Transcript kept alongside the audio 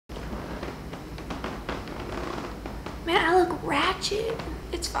Man, I look ratchet.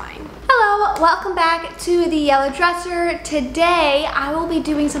 It's fine. Hello, welcome back to the yellow dresser. Today, I will be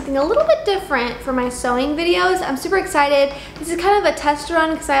doing something a little bit different for my sewing videos. I'm super excited. This is kind of a test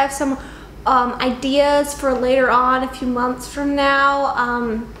run because I have some ideas for later on, a few months from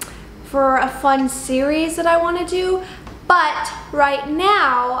now, for a fun series that I want to do. But right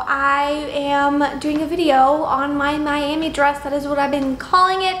now, I am doing a video on my Miami dress. That is what I've been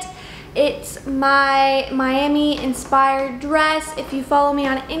calling it. It's my Miami inspired dress. If you follow me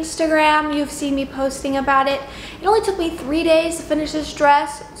on Instagram, you've seen me posting about it. It only took me 3 days to finish this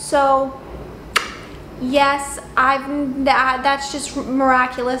dress, so yes, that's just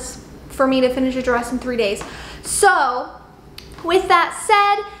miraculous for me to finish a dress in 3 days. So with that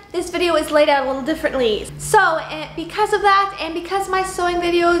said, this video is laid out a little differently. So because of that, and because my sewing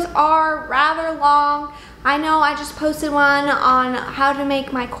videos are rather long, I know I just posted one on how to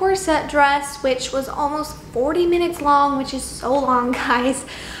make my corset dress, which was almost 40 minutes long, which is so long, guys.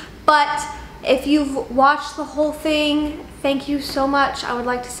 But if you've watched the whole thing, thank you so much. I would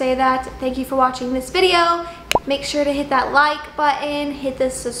like to say that. Thank you for watching this video. Make sure to hit that like button, hit the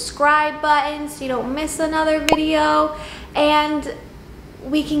subscribe button so you don't miss another video, and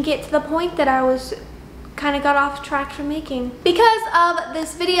we can get to the point that I was kind of got off track from making. Because of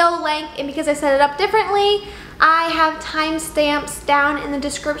this video length and because I set it up differently, I have timestamps down in the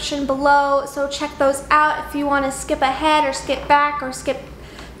description below, so check those out if you want to skip ahead or skip back or skip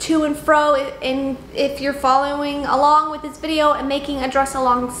to and fro, and if you're following along with this video and making a dress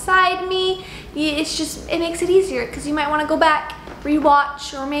alongside me, it makes it easier because you might want to go back,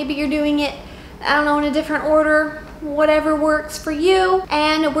 rewatch, or maybe you're doing it, I don't know, in a different order. Whatever works for you.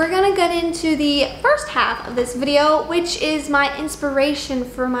 And we're gonna get into the first half of this video, which is my inspiration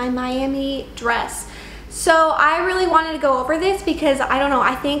for my Miami dress. So I really wanted to go over this because I don't know,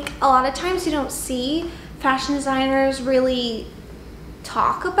 I think a lot of times you don't see fashion designers really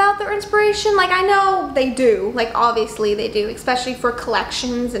talk about their inspiration. Like, I know they do, like obviously they do, especially for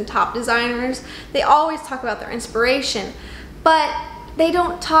collections and top designers. They always talk about their inspiration, but they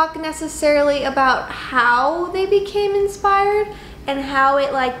don't talk necessarily about how they became inspired and how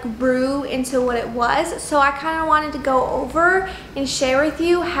it like grew into what it was. So I kind of wanted to go over and share with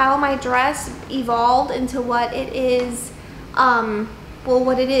you how my dress evolved into what it is,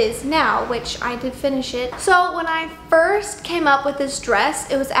 what it is now, which I did finish it. So when I first came up with this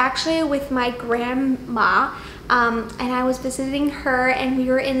dress, it was actually with my grandma, and I was visiting her, and we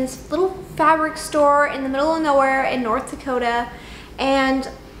were in this little fabric store in the middle of nowhere in North Dakota. And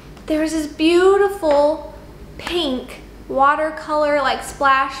there was this beautiful pink watercolor like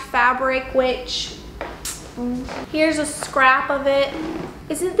splash fabric, which here's a scrap of it.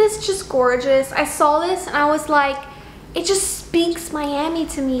 Isn't this just gorgeous? I saw this and I was like, it just speaks Miami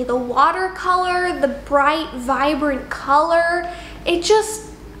to me. The watercolor, the bright, vibrant color, it just,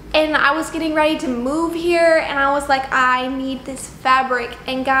 and I was getting ready to move here and I was like, I need this fabric.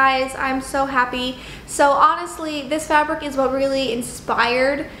 And guys, I'm so happy. So honestly, this fabric is what really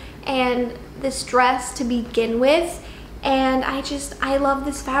inspired and this dress to begin with. And I love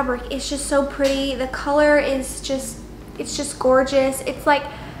this fabric. It's just so pretty. The color is just, it's just gorgeous. It's like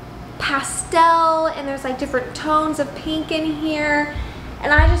pastel and there's like different tones of pink in here.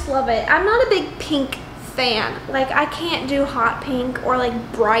 And I just love it. I'm not a big pink fan. Like, I can't do hot pink or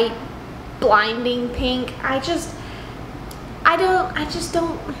like bright, blinding pink. I just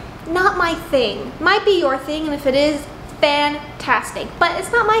don't, not my thing. Might be your thing, and if it is, fantastic, but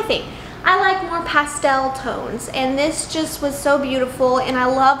it's not my thing. I like more pastel tones, and this just was so beautiful, and I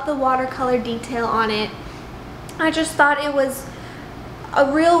love the watercolor detail on it. I just thought it was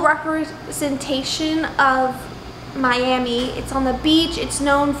a real representation of Miami. It's on the beach. It's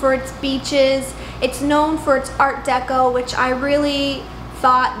known for its beaches. It's known for its Art Deco, which I really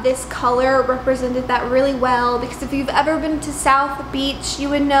thought this color represented that really well, because if you've ever been to South Beach, you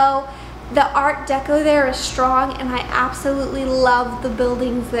would know the Art Deco there is strong, and I absolutely love the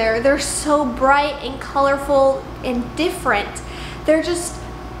buildings there. They're so bright and colorful and different.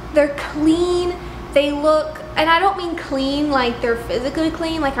 They're clean. They look, and I don't mean clean like they're physically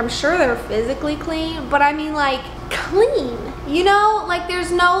clean, like I'm sure they're physically clean, but I mean like clean, you know? Like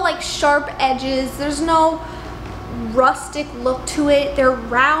there's no like sharp edges, there's no rustic look to it. They're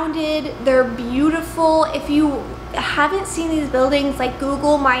rounded, they're beautiful. If you haven't seen these buildings, like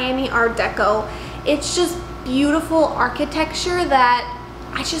Google Miami Art Deco. It's just beautiful architecture that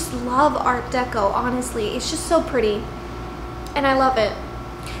I just love. Art Deco, honestly. It's just so pretty and I love it.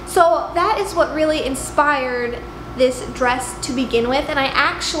 So that is what really inspired this dress to begin with. And I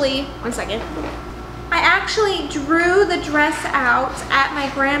actually, I actually drew the dress out at my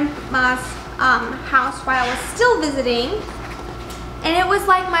grandma's house while I was still visiting, and it was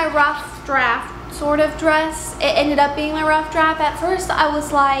like my rough draft sort of dress. It ended up being my rough draft. At first I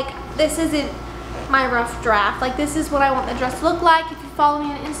was like, this isn't my rough draft, like this is what I want the dress to look like. If you follow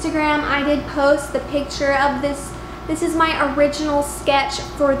me on Instagram, I did post the picture of this. This is my original sketch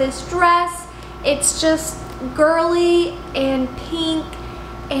for this dress. It's just girly and pink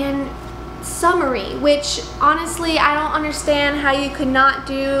and summery, which honestly I don't understand how you could not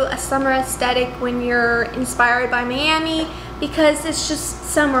do a summer aesthetic when you're inspired by Miami, because it's just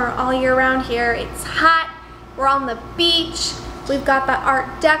summer all year round here. It's hot, we're on the beach, we've got the art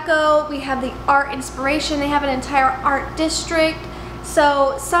deco, we have the art inspiration, they have an entire art district.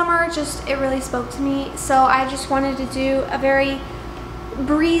 So summer just, it really spoke to me. So I just wanted to do a very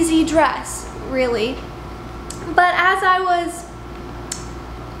breezy dress, really. But as I was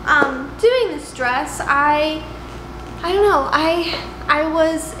doing this dress, I don't know, I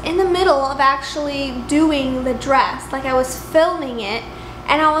was in the middle of actually doing the dress. Like I was filming it,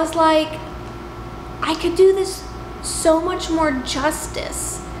 and I was like, I could do this so much more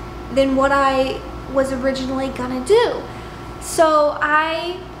justice than what I was originally gonna do. So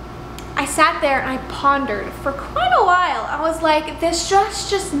I sat there and I pondered for quite a while. I was like, this dress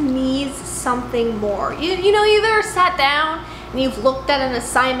just needs something more. You know, you've ever sat down and you've looked at an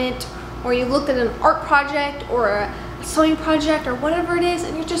assignment, or you've looked at an art project or a sewing project or whatever it is,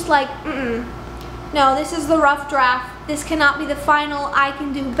 and you're just like, no, this is the rough draft. This cannot be the final. I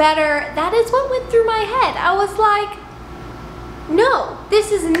can do better. That is what went through my head. I was like, no,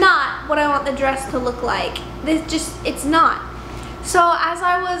 this is not what I want the dress to look like. This just, it's not. So as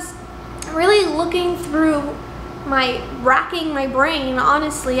I was really looking through racking my brain,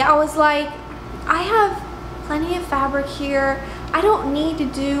 honestly, I was like, I have plenty of fabric here. I don't need to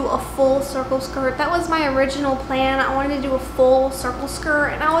do a full circle skirt. That was my original plan. I wanted to do a full circle skirt,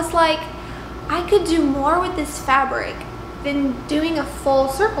 and I was like, I could do more with this fabric than doing a full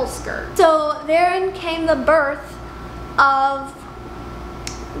circle skirt. So therein came the birth of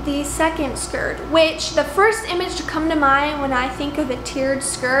the second skirt, which the first image to come to mind when I think of a tiered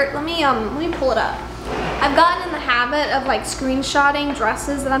skirt, let me pull it up. I've gotten in the habit of like screenshotting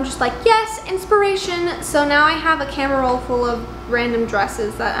dresses that I'm just like, yes, inspiration. So now I have a camera roll full of random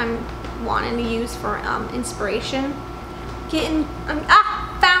dresses that I'm wanting to use for inspiration.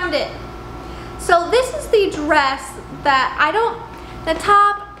 Found it. So this is the dress that the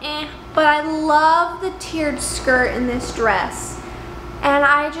top, but I love the tiered skirt in this dress. And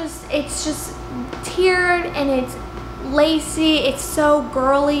it's just tiered and it's lacy, it's so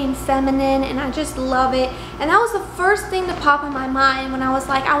girly and feminine, and I just love it. And that was the first thing to pop in my mind when I was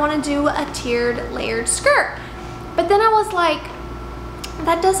like, I want to do a tiered layered skirt. But then I was like,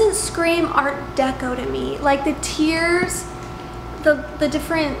 that doesn't scream art deco to me. Like the tiers, the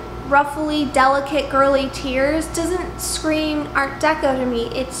different ruffly, delicate, girly tiers doesn't scream art deco to me.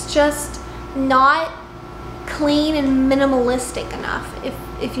 It's just not clean and minimalistic enough,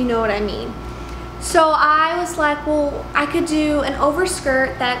 if you know what I mean. So I was like, well, I could do an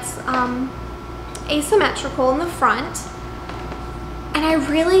overskirt that's asymmetrical in the front, and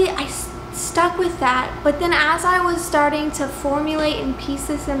I stuck with that. But then as I was starting to formulate and piece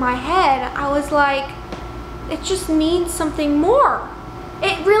this in my head, I was like, it just needs something more.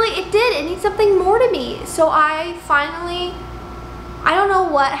 It needs something more to me. So I don't know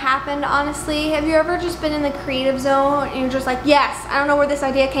what happened, honestly. Have you ever just been in the creative zone and you're just like, yes, I don't know where this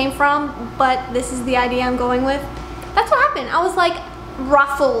idea came from, but this is the idea I'm going with? That's what happened. I was like,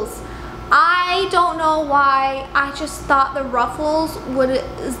 ruffles. I don't know why, I just thought the ruffles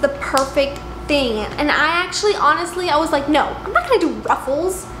is the perfect thing. And I actually, honestly, I was like, no, I'm not gonna do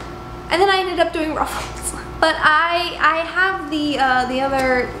ruffles. And then I ended up doing ruffles. But I have the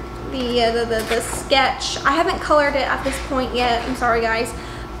sketch. I haven't colored it at this point yet, I'm sorry guys,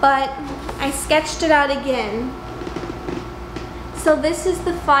 but I sketched it out again. So this is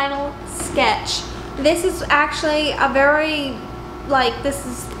the final sketch. This is actually a very, like, this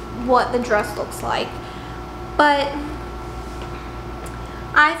is what the dress looks like. But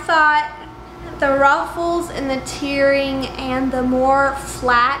I thought the ruffles and the tiering and the more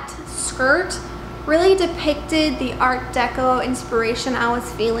flat skirt really depicted the art deco inspiration I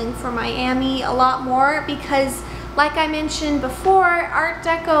was feeling for Miami a lot more, because like I mentioned before, art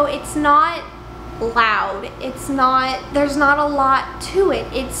deco, it's not loud, there's not a lot to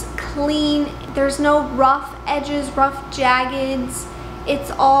it, it's clean, there's no rough edges, rough jaggeds,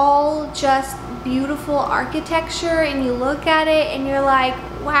 it's all just beautiful architecture, and you look at it and you're like,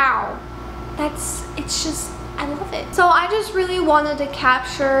 wow, it's just, I love it. So I just really wanted to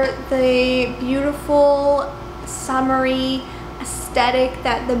capture the beautiful, summery aesthetic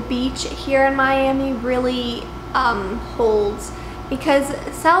that the beach here in Miami really holds. Because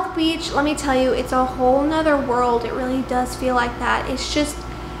South Beach, let me tell you, it's a whole nother world. It really does feel like that. It's just,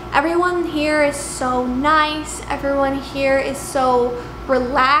 everyone here is so nice. Everyone here is so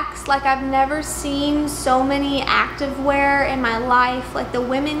relaxed. Like, I've never seen so many activewear in my life. Like, the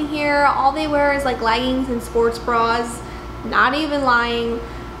women here, all they wear is like leggings and sports bras. Not even lying.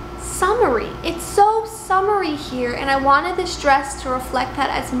 Summery. It's so summery here, and I wanted this dress to reflect that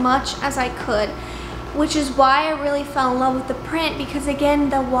as much as I could, which is why I really fell in love with the print, because again,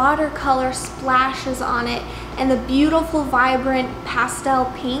 the watercolor splashes on it and the beautiful vibrant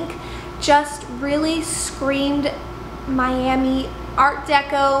pastel pink just really screamed Miami, Art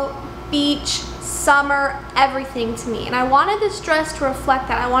Deco, beach, summer, everything to me. And I wanted this dress to reflect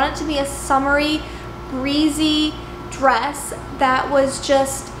that. I wanted it to be a summery, breezy dress that was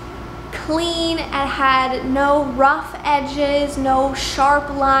just clean and had no rough edges, no sharp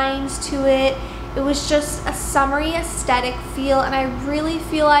lines to it. It was just a summery aesthetic feel, and I really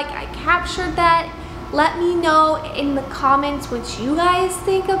feel like I captured that. Let me know in the comments what you guys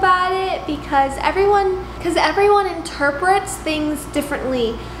think about it, because everyone interprets things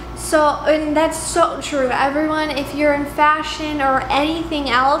differently. So, and that's so true. Everyone, if you're in fashion or anything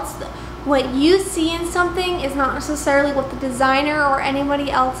else, what you see in something is not necessarily what the designer or anybody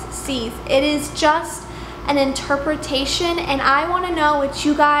else sees. It is just an interpretation, and I want to know what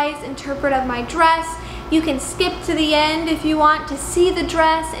you guys interpret of my dress. You can skip to the end if you want to see the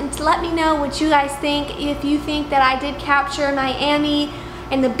dress and to let me know what you guys think, if you think that I did capture Miami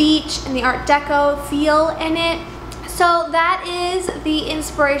and the beach and the Art Deco feel in it. So that is the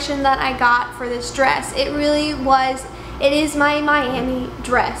inspiration that I got for this dress. It really was, it is my Miami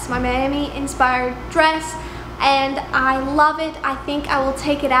dress, my Miami inspired dress, and I love it. I think I will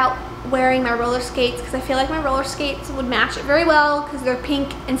take it out wearing my roller skates, because I feel like my roller skates would match it very well because they're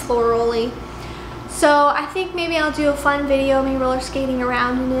pink and florally. So I think maybe I'll do a fun video of me roller skating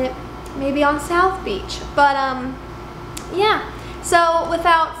around in it, maybe on South Beach. But yeah, so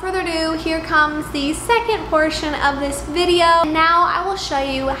without further ado, here comes the second portion of this video. Now I will show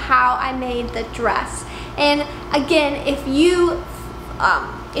you how I made the dress. And again, if you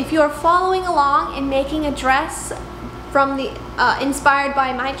are following along and making a dress from the inspired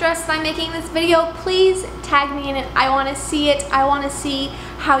by my dress that I'm making in this video, please tag me in it. I want to see it. I want to see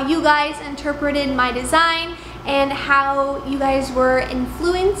how you guys interpreted my design and how you guys were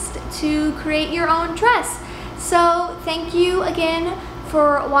influenced to create your own dress. So thank you again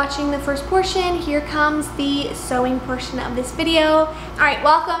for watching the first portion. Here comes the sewing portion of this video. Alright,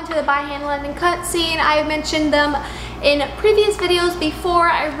 welcome to the by hand London cut scene. I've mentioned them in previous videos before.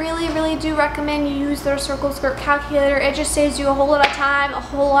 I really do recommend you use their circle skirt calculator. It just saves you a whole lot of time, a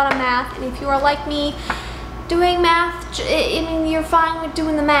whole lot of math, and if you are like me, doing math, I mean, you're fine with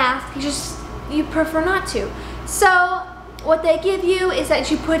doing the math, you prefer not to. So what they give you is that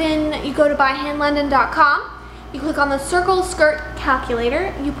you go to byhandlondon.com, you click on the circle skirt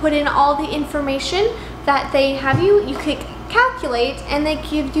calculator, you put in all the information that they have you click calculate, and they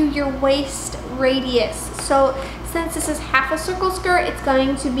give you your waist radius. So since this is half a circle skirt, it's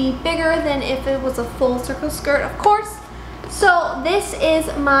going to be bigger than if it was a full circle skirt, of course. So this is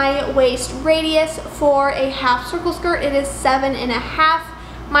my waist radius for a half circle skirt. It is 7.5.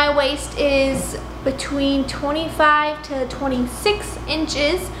 My waist is between 25 to 26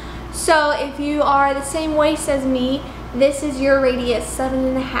 inches. So if you are the same waist as me, this is your radius,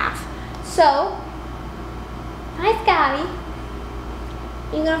 7.5. So, hi Scotty.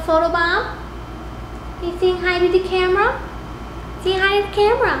 You gonna photobomb? You saying hi to the camera? Say hi to the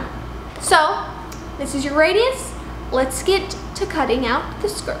camera. So, this is your radius. Let's get to cutting out the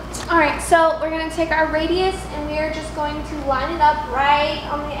skirt. Alright, so we're going to take our radius and we are just going to line it up right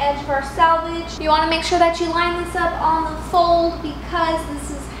on the edge of our selvage. You want to make sure that you line this up on the fold because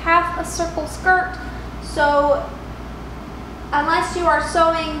this is half a circle skirt. So unless you are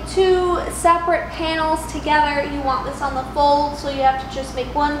sewing two separate panels together, you want this on the fold, so you have to just make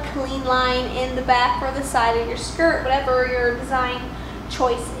one clean line in the back or the side of your skirt, whatever your design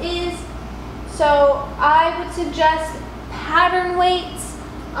choice is. So I would suggest pattern weights,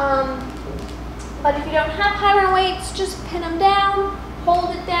 but if you don't have pattern weights, just pin them down,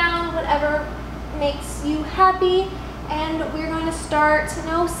 hold it down, whatever makes you happy. And we're going to start,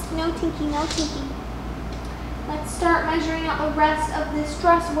 no tinky, no tinky. Let's start measuring out the rest of this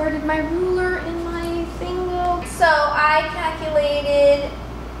dress. Where did my ruler and my thing go? So I calculated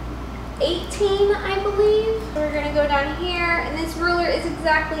 18, I believe. We're gonna go down here, and this ruler is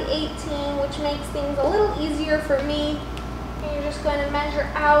exactly 18, which makes things a little easier for me. And you're just going to measure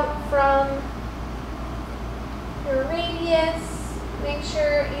out from your radius Make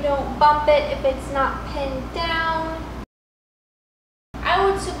sure you don't bump it if it's not pinned down. I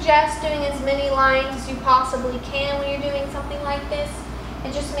would suggest doing as many lines as you possibly can when you're doing something like this.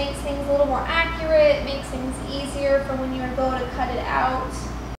 It just makes things a little more accurate, it makes things easier for when you go to cut it out.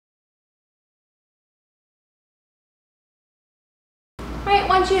 Alright,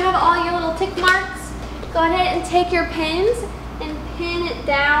 once you have all your little tick marks, go ahead and take your pins and pin it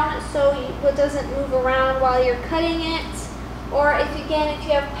down so it doesn't move around while you're cutting it. Or if you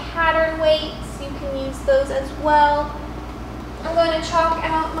have pattern weights, you can use those as well. I'm going to chalk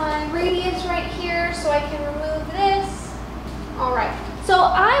out my radius right here so I can remove this. Alright, so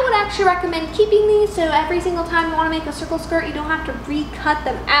I would actually recommend keeping these so every single time you want to make a circle skirt, you don't have to recut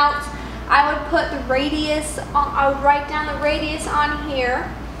them out. I would put the radius, I would write down the radius on here,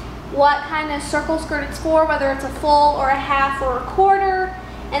 what kind of circle skirt it's for, whether it's a full or a half or a quarter,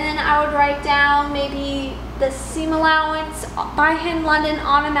 and then I would write down maybe the seam allowance. By Hand London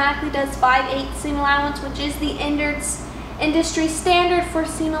automatically does 5/8 seam allowance, which is the industry standard for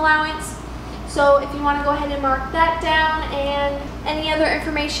seam allowance. So if you want to go ahead and mark that down, and any other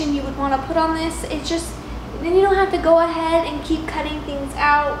information you would want to put on this, it's just, then you don't have to go ahead and keep cutting things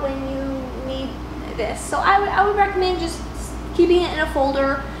out when you need this. So I would recommend just keeping it in a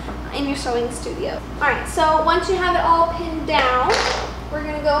folder in your sewing studio. Alright, so once you have it all pinned down, we're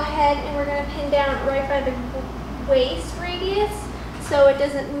going to go ahead and we're going to pin down right by the waist radius so it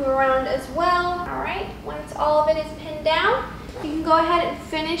doesn't move around as well. Alright, once all of it is pinned down, you can go ahead and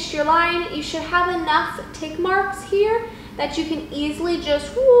finish your line. You should have enough tick marks here that you can easily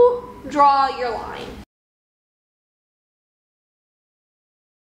just draw your line.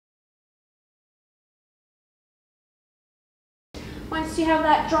 Once you have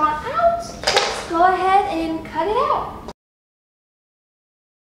that drawn out, just go ahead and cut it out.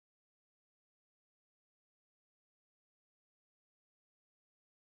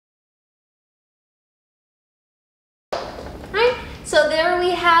 So there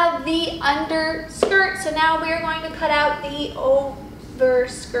we have the underskirt. So now we are going to cut out the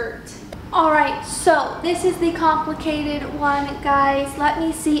overskirt. Alright, so this is the complicated one, guys. Let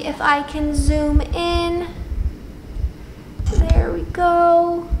me see if I can zoom in. There we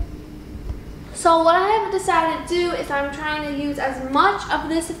go. So what I have decided to do is I'm trying to use as much of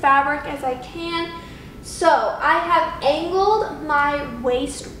this fabric as I can. So I have angled my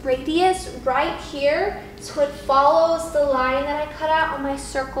waist radius right here so it follows the line that I cut out on my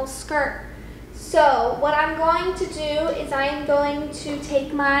circle skirt. So what I'm going to do is I'm going to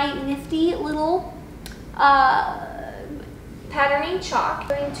take my nifty little patterning chalk. I'm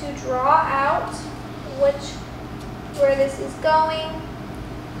going to draw out where this is going.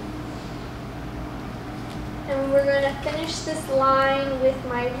 And we're going to finish this line with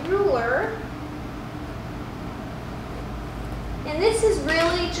my ruler. And this is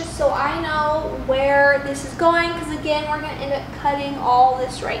really just so I know where this is going, because again, we're going to end up cutting all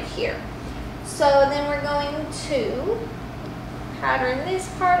this right here. So then we're going to pattern this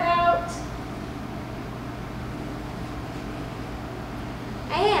part out.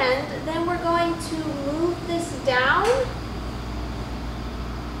 And then we're going to move this down.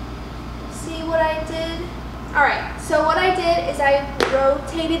 See what I did? Alright, so what I did is I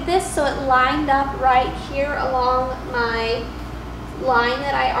rotated this so it lined up right here along my line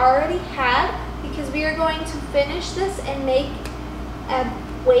that I already had, because we are going to finish this and make a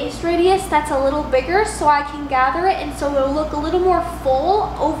waist radius that's a little bigger so I can gather it, and so it'll look a little more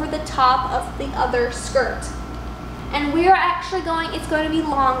full over the top of the other skirt. And we are actually it's going to be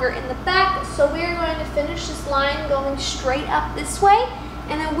longer in the back, so we are going to finish this line going straight up this way,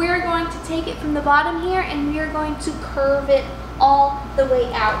 and then we're going to take it from the bottom here and we are going to curve it all the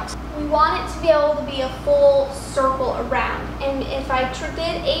way out. We want it to be able to be a full circle around, and if I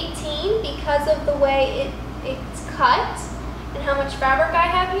did 18, because of the way it's cut and how much fabric I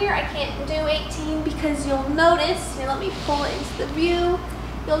have here, I can't do 18 because you'll notice, here, let me pull it into the view,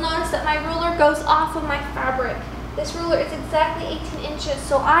 you'll notice that my ruler goes off of my fabric. This ruler is exactly 18 inches,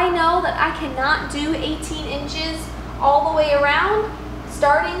 so I know that I cannot do 18 inches all the way around,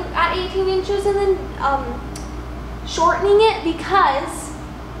 starting at 18 inches and then shortening it, because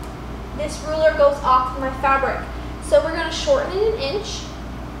this ruler goes off of my fabric. So we're going to shorten it 1 inch.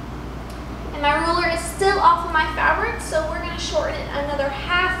 And my ruler is still off of my fabric, so we're going to shorten it another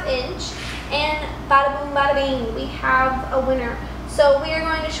 1/2 inch. And bada boom, bada bing, we have a winner. So we are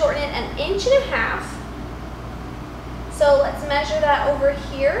going to shorten it 1.5 inches. So let's measure that over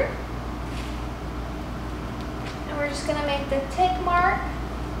here. And we're just going to make the tick mark.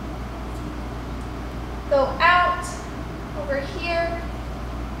 Go out over here.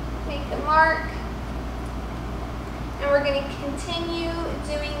 Make the mark, And we're going to continue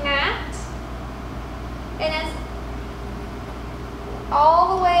doing that. And as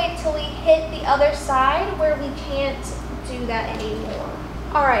all the way until we hit the other side where we can't do that anymore.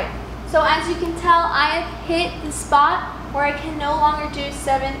 All right, so as you can tell, I have hit the spot where I can no longer do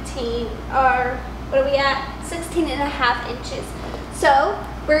 17, or what are we at? 16 and a half inches. So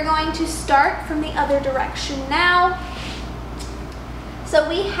we're going to start from the other direction now. So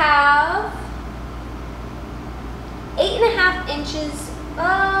we have 8.5 inches,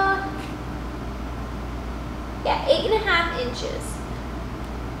 8.5 inches.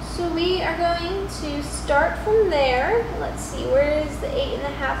 So we are going to start from there. Let's see, where is the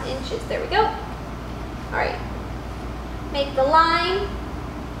 8.5 inches? There we go. All right, make the line,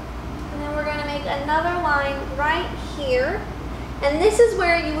 and then we're going to make another line right here. And this is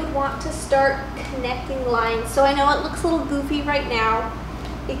where you would want to start connecting lines. So I know it looks a little goofy right now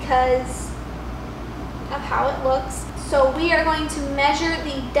because of how it looks. So we are going to measure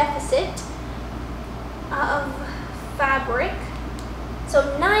the deficit of fabric.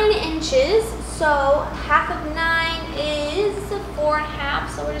 So 9 inches, so half of 9 is 4.5,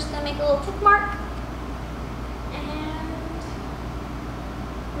 so we're just going to make a little tick mark and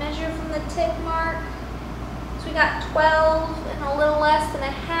measure from the tick mark. So we got 12 and a little less than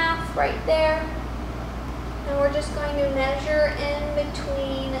a half right there. And we're just going to measure in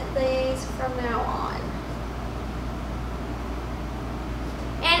between these from now on.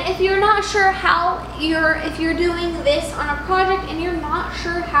 And if you're not sure if you're doing this on a project and you're not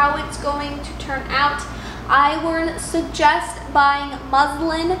sure how it's going to turn out, I would suggest buying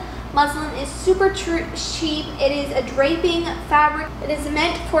muslin. Muslin is super cheap. It is a draping fabric. It is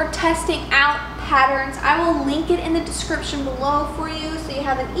meant for testing out patterns. I will link it in the description below for you so you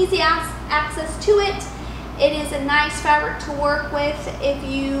have an easy access to it. It is a nice fabric to work with if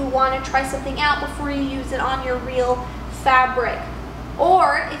you want to try something out before you use it on your real fabric.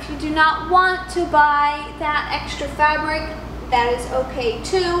 Or if you do not want to buy that extra fabric, that is okay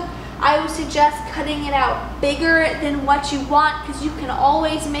too. I would suggest cutting it out bigger than what you want, because you can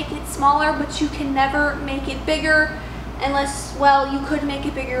always make it smaller, but you can never make it bigger unless, well, you could make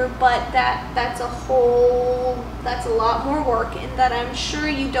it bigger, but that's a lot more work, and that I'm sure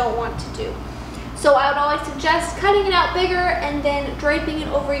you don't want to do. So I would always suggest cutting it out bigger and then draping it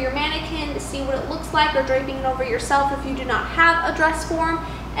over your mannequin to see what it looks like, or draping it over yourself if you do not have a dress form,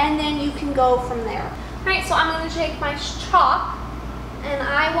 and then you can go from there. All right, so I'm going to take my chalk, and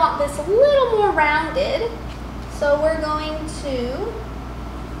I want this a little more rounded. So we're going to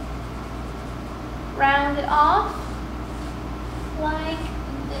round it off like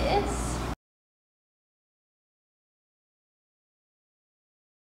this.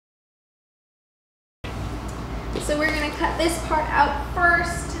 So we're going to cut this part out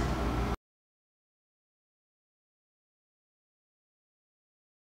first.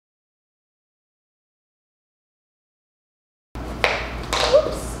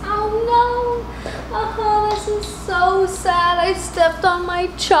 Oops, oh no. Oh, this is so sad. I stepped on my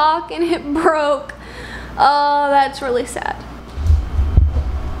chalk and it broke. Oh, that's really sad.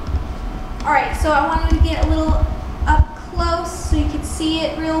 All right, so I wanted to get a little up close so you could see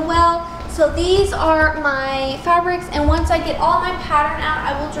it real well. So these are my fabrics, and once I get all my pattern out,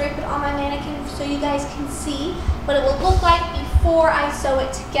 I will drape it on my mannequin so you guys can see what it will look like before I sew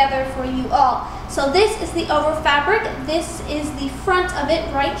it together for you all. So this is the over fabric, this is the front of it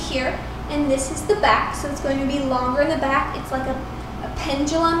right here, and this is the back. So it's going to be longer in the back. It's like a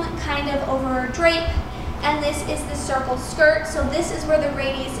pendulum kind of over a drape, and this is the circle skirt. So this is where the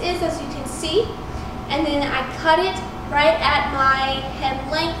radius is, as you can see, and then I cut it right at my hem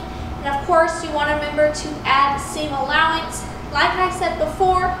length. And of course, you want to remember to add seam allowance. Like I said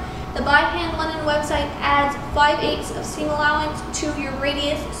before, the By Hand Linen website adds 5/8 of seam allowance to your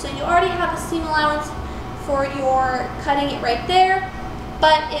radius. So you already have a seam allowance for your cutting it right there,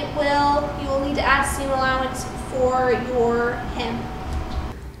 but you will need to add seam allowance for your hem.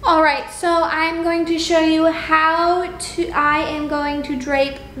 All right, so I'm going to show you I am going to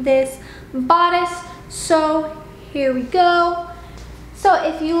drape this bodice. So here we go. So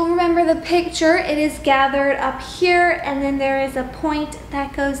if you remember the picture, it is gathered up here, and then there is a point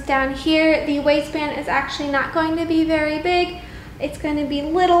that goes down here. The waistband is actually not going to be very big. It's going to be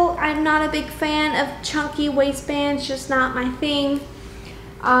little. I'm not a big fan of chunky waistbands, just not my thing.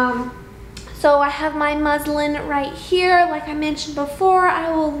 So I have my muslin right here. Like I mentioned before,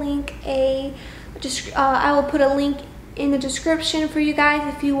 I will put a link in the description for you guys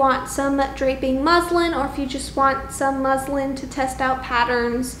if you want some draping muslin, or if you just want some muslin to test out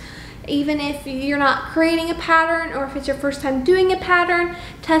patterns. Even if you're not creating a pattern or if it's your first time doing a pattern,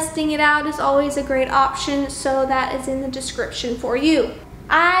 testing it out is always a great option, so that is in the description for you.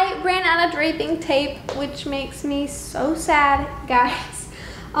 I ran out of draping tape, which makes me so sad, guys.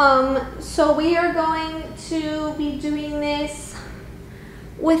 So we are going to be doing this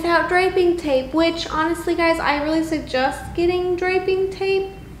without draping tape, which honestly, guys, I really suggest getting draping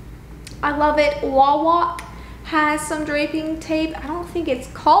tape. I love it. Wall Walk has some draping tape. I don't think it's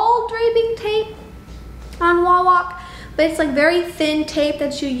called draping tape on Wall Walk, but it's like very thin tape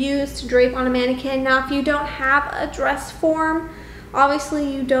that you use to drape on a mannequin. Now, if you don't have a dress form,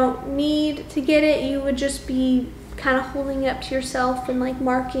 obviously you don't need to get it. You would just be kind of holding it up to yourself and like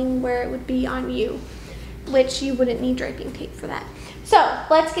marking where it would be on you, which you wouldn't need draping tape for that. So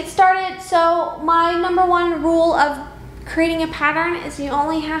let's get started. So my number one rule of creating a pattern is you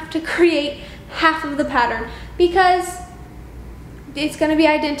only have to create half of the pattern, because it's going to be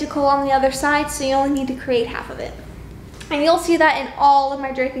identical on the other side, so you only need to create half of it. And you'll see that in all of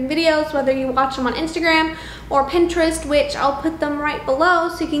my draping videos, whether you watch them on Instagram or Pinterest, which I'll put them right below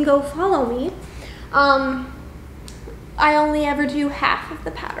so you can go follow me. I only ever do half of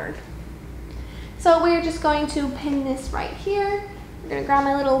the pattern. So we're just going to pin this right here. I'm going to grab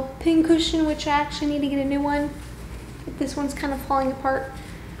my little pin cushion, which I actually need to get a new one. This one's kind of falling apart.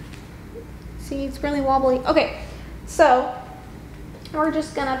 See, it's really wobbly. Okay, so we're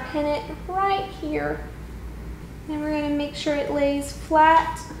just going to pin it right here. And we're going to make sure it lays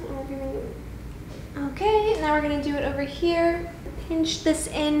flat. Okay, now we're going to do it over here. Pinch this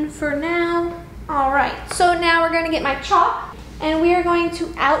in for now. All right, so now we're going to get my chalk, and we are going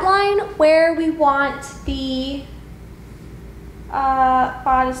to outline where we want the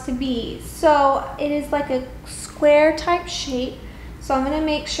bodice to be. So it is like a square type shape. So I'm going to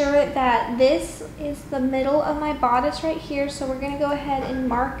make sure that this is the middle of my bodice right here. So we're going to go ahead and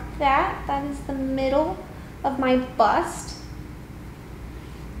mark that. That is the middle of my bust.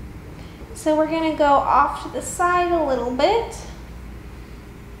 So we're going to go off to the side a little bit,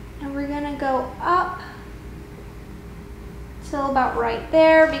 and we're going to go up till about right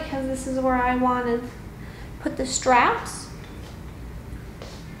there, because this is where I want to put the straps.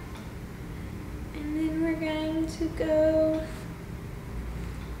 And then we're going to go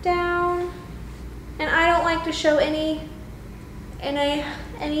down, and I don't like to show any,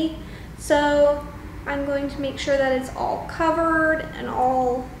 so I'm going to make sure that it's all covered and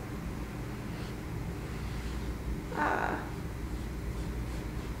all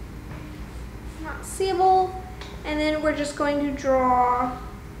not seeable. And then we're just going to draw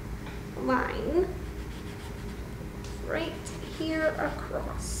a line right here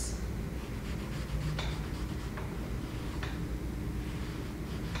across.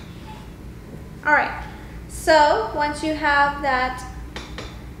 All right, so once you have that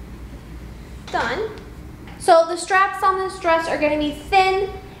done, so the straps on this dress are going to be thin,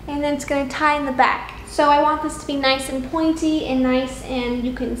 and then it's going to tie in the back. So I want this to be nice and pointy and nice, and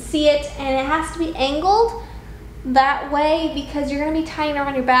you can see it, and it has to be angled that way because you're going to be tying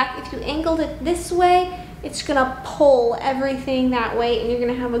around your back. If you angled it this way, it's going to pull everything that way, and you're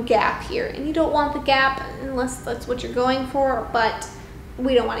going to have a gap here, and you don't want the gap unless that's what you're going for, but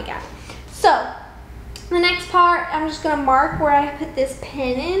we don't want a gap. So the next part, I'm just going to mark where I put this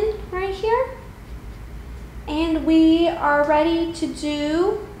pin in right here, and we are ready to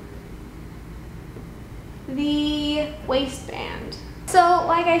do the waistband. So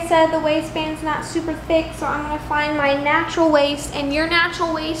like I said, the waistband's not super thick, so I'm going to find my natural waist, and your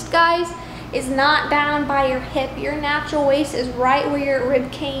natural waist, guys, is not down by your hip. Your natural waist is right where your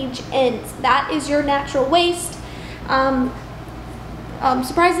rib cage ends. That is your natural waist.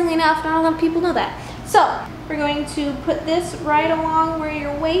 Surprisingly enough, not a lot of people know that. So we're going to put this right along where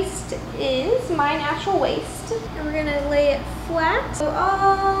your waist is, my natural waist, and we're going to lay it flat, go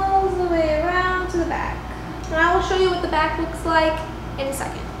all the way around to the back. And I will show you what the back looks like in a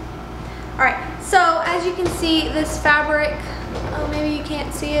second. All right, so as you can see, this fabric, oh, maybe you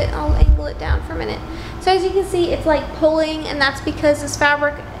can't see it, I'll angle it down for a minute. So as you can see, it's like pulling, and that's because this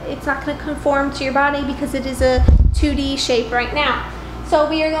fabric, it's not going to conform to your body because it is a 2D shape right now. So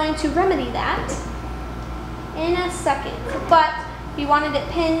we are going to remedy that in a second. But we wanted it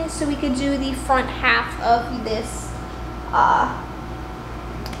pinned so we could do the front half of this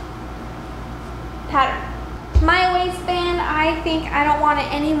pattern. My waistband, I think I don't want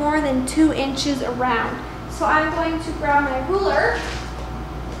it any more than 2 inches around. So I'm going to grab my ruler,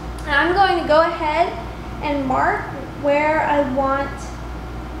 and I'm going to go ahead and mark where I want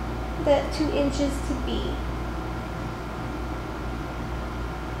the 2 inches to be.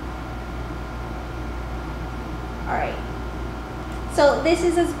 All right. So So this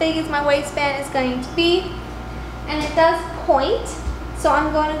is as big as my waistband is going to be, and it does point. So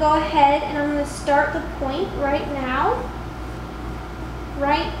I'm going to go ahead and I'm going to start the point right now,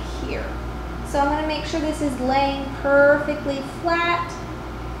 right here. So I'm going to make sure this is laying perfectly flat.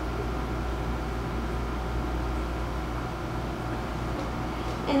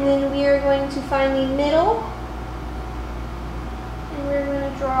 And then we are going to find the middle, and we're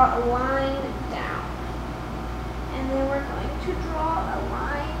going to draw a line down. And then we're going to draw a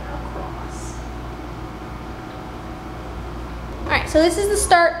line across. Alright, so this is the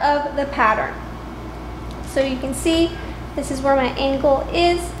start of the pattern. So you can see this is where my ankle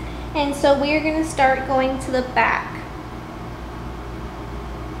is, and so we are going to start going to the back.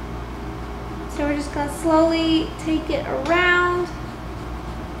 So we're just going to slowly take it around.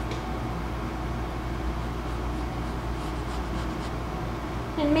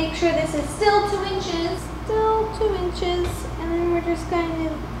 And make sure this is still 2 inches, and then we're just going to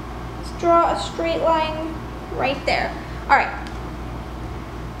draw a straight line right there. All right,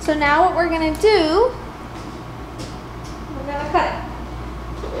 so now what we're going to do, we're going to cut it.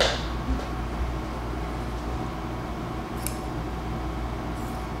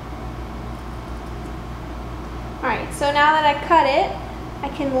 All right, so now that I cut it, I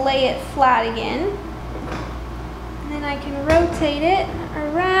can lay it flat again. And then I can rotate it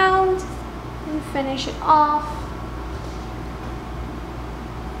around and finish it off.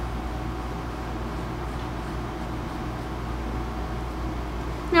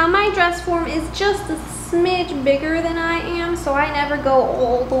 Now my dress form is just a smidge bigger than I am, so I never go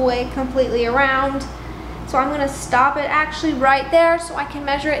all the way completely around. So I'm going to stop it actually right there so I can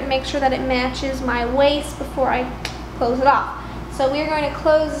measure it and make sure that it matches my waist before I close it off. So we're going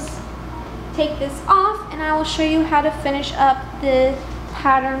to take this off, and I will show you how to finish up the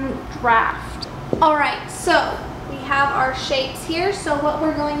pattern draft. Alright, so we have our shapes here. So what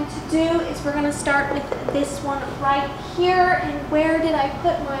we're going to do is we're going to start with this one right here. And where did I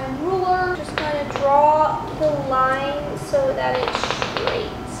put my ruler? Just going to draw the line so that it's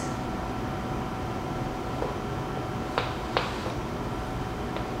straight.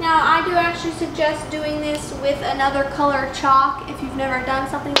 Now I do actually suggest doing this with another color chalk if you've never done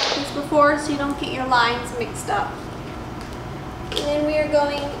something like this before, so you don't get your lines mixed up. And then we are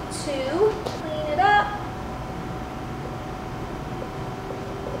going to clean it up.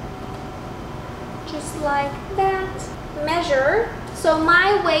 Just like that. Measure. So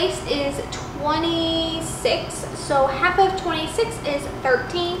my waist is 26, so half of 26 is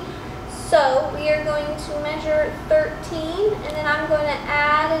 13. So we are going to measure 13, and then I'm going to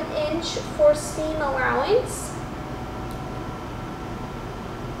add an inch for seam allowance.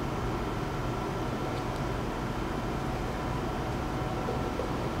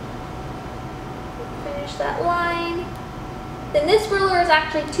 Finish that line. Then this ruler is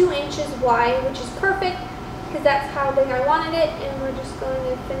actually 2 inches wide, which is perfect because that's how big I wanted it, and we're just going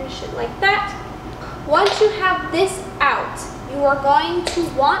to finish it like that. Once you have this out, you are going to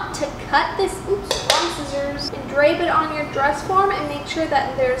want to cut this, wrong scissors, and drape it on your dress form and make sure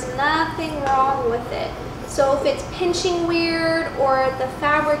that there's nothing wrong with it. So if it's pinching weird or the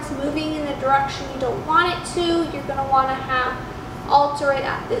fabric's moving in the direction you don't want it to, you're going to want to alter it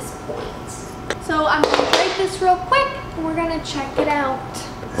at this point. So I'm going to drape this real quick and we're going to check it out.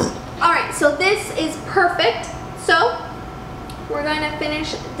 Alright, so this is perfect. So we're going to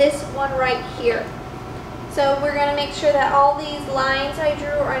finish this one right here. So we're going to make sure that all these lines I drew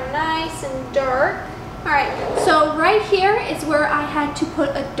are nice and dark. Alright, so right here is where I had to put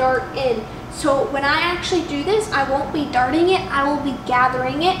a dart in. So when I actually do this, I won't be darting it, I will be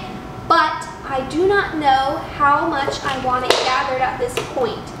gathering it. But I do not know how much I want it gathered at this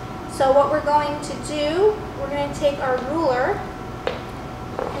point. So what we're going to do, we're going to take our ruler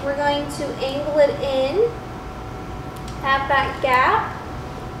and we're going to angle it in at that gap.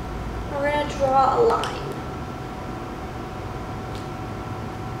 We're going to draw a line.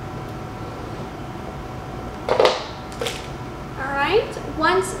 Alright,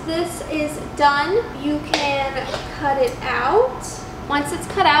 once this is done, you can cut it out. Once it's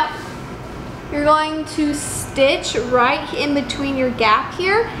cut out, you're going to stitch right in between your gap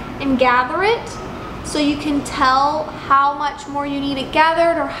here and gather it so you can tell how much more you need it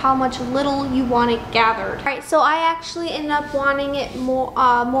gathered or how much little you want it gathered. Alright, so I actually ended up wanting it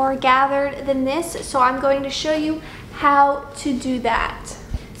more gathered than this, so I'm going to show you how to do that.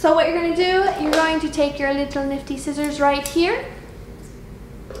 So what you're going to do, you're going to take your little nifty scissors right here.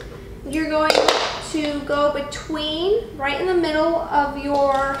 You're going to go between, right in the middle of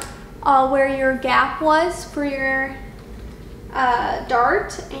your, where your gap was for your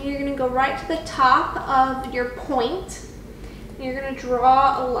dart, and you're going to go right to the top of your point. You're gonna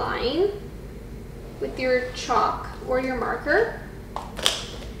draw a line with your chalk or your marker.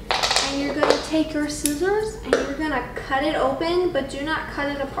 And you're gonna take your scissors and you're gonna cut it open, but do not cut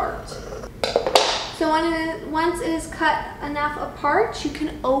it apart. So once it is cut enough apart, you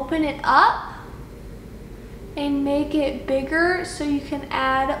can open it up and make it bigger so you can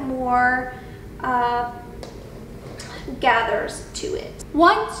add more gathers to it.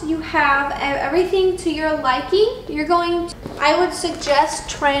 Once you have everything to your liking, I would suggest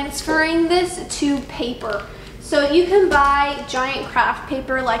transferring this to paper. So you can buy giant craft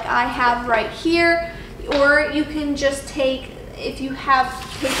paper like I have right here, or you can just take, if you have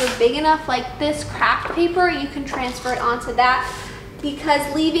paper big enough like this craft paper, you can transfer it onto that, because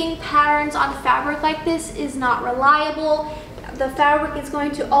leaving patterns on fabric like this is not reliable. The fabric is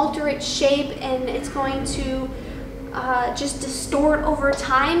going to alter its shape and it's going to just distort over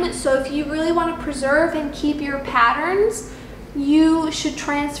time. So if you really want to preserve and keep your patterns, you should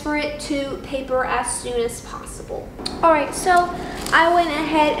transfer it to paper as soon as possible. Alright, so I went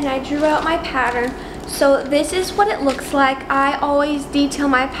ahead and I drew out my pattern. So this is what it looks like. I always detail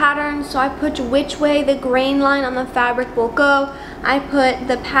my pattern, so I put which way the grain line on the fabric will go. I put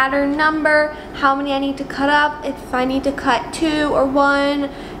the pattern number, how many I need to cut up, if I need to cut 2 or 1,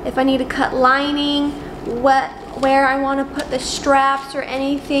 if I need to cut lining, where I want to put the straps or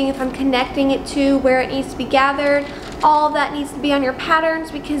anything, if I'm connecting it to where it needs to be gathered. All of that needs to be on your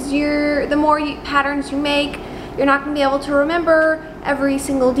patterns, because the more patterns you make, you're not going to be able to remember every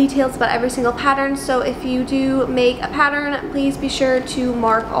single details about every single pattern. So if you do make a pattern, please be sure to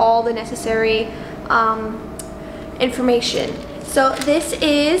mark all the necessary information. So this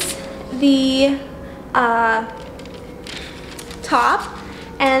is the top,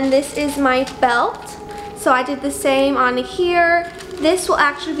 and this is my belt. So I did the same on here. This will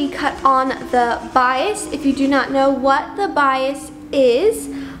actually be cut on the bias. If you do not know what the bias is,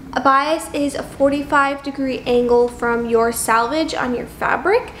 a bias is a 45-degree angle from your selvage on your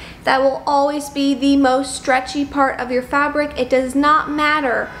fabric. That will always be the most stretchy part of your fabric. It does not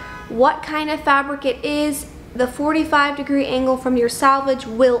matter what kind of fabric it is, the 45-degree angle from your selvage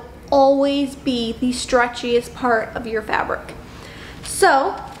will always be the stretchiest part of your fabric.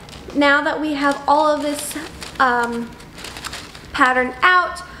 So now that we have all of this pattern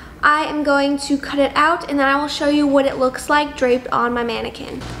out, I am going to cut it out and then I will show you what it looks like draped on my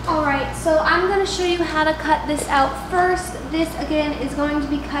mannequin. Alright, so I'm going to show you how to cut this out first. This again is going to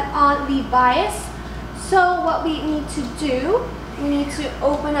be cut on the bias. So what we need to do, we need to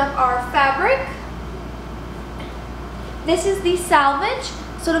open up our fabric. This is the selvage.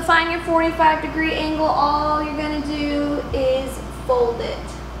 So to find your 45-degree angle, all you're going to do is fold it.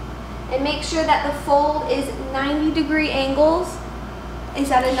 And make sure that the fold is 90-degree angles. Is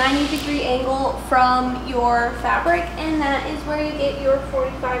at a 90-degree angle from your fabric, and that is where you get your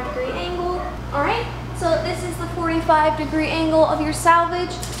 45-degree angle. Alright, so this is the 45-degree angle of your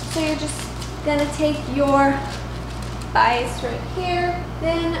selvage. So you're just gonna take your bias right here.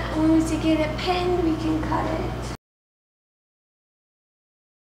 Then once you get it pinned, we can cut it.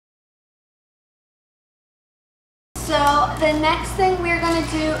 So the next thing we're gonna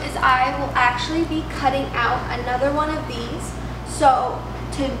do is I will actually be cutting out another one of these. So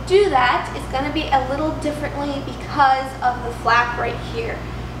to do that, it's going to be a little differently because of the flap right here.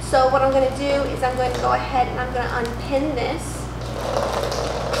 So what I'm going to do is I'm going to go ahead and I'm going to unpin this.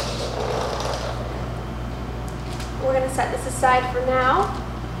 We're going to set this aside for now.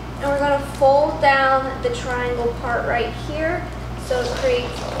 And we're going to fold down the triangle part right here. So it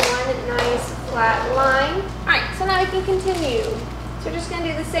creates one nice flat line. Alright, so now we can continue. So we're just going to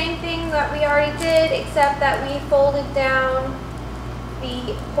do the same thing that we already did, except that we folded down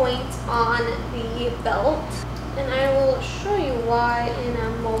the point on the belt, and I will show you why in a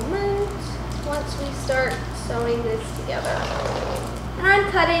moment once we start sewing this together. And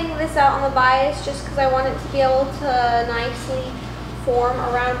I'm cutting this out on the bias just because I want it to be able to nicely form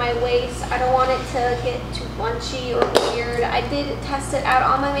around my waist. I don't want it to get too bunchy or weird. I did test it out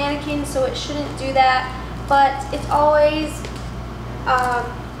on my mannequin, so it shouldn't do that, but it's always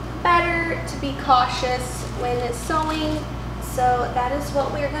better to be cautious when sewing. So that is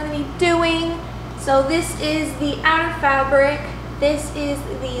what we're going to be doing. So this is the outer fabric, this is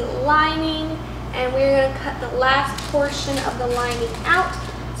the lining, and we're going to cut the last portion of the lining out.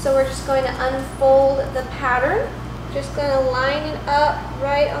 So we're just going to unfold the pattern. Just going to line it up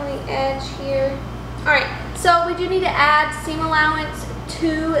right on the edge here. Alright, so we do need to add seam allowance to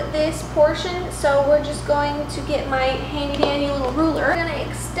this portion, so we're just going to get my handy dandy little ruler. I'm going to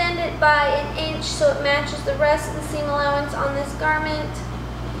extend it by an inch so it matches the rest of the seam allowance on this garment.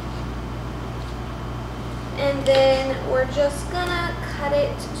 And and then we're just gonna cut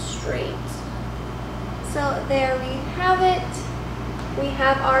it straight. So there we have it. We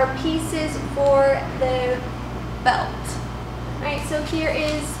have our pieces for the belt. Alright, so here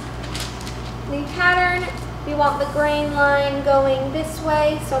is the pattern. We want the grain line going this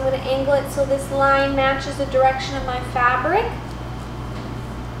way, so I'm going to angle it so this line matches the direction of my fabric.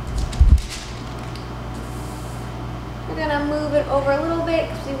 We're going to move it over a little bit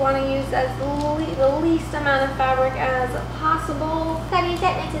because we want to use as the least amount of fabric as possible. That is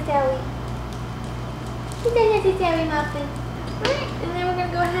that necessary. Is that necessary, Muffin? Alright, and then we're going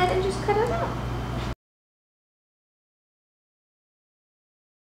to go ahead and just cut it out.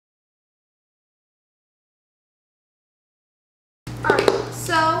 Alright,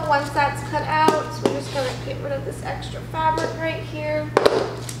 so once that's cut out, we're just going to get rid of this extra fabric right here.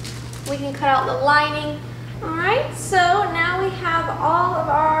 We can cut out the lining. Alright, so now we have all of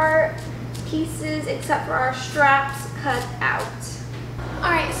our pieces except for our straps cut out.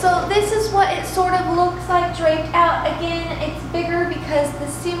 Alright, so this is what it sort of looks like draped out. Again, it's bigger because the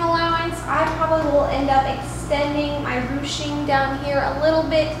seam allowance, I probably will end up extending my ruching down here a little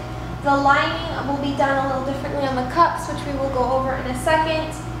bit. The lining will be done a little differently on the cups, which we will go over in a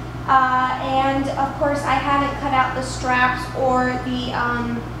second. And of course, I haven't cut out the straps or the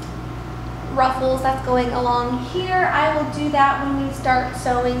ruffles that's going along here. I will do that when we start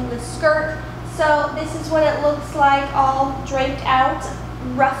sewing the skirt. So this is what it looks like all draped out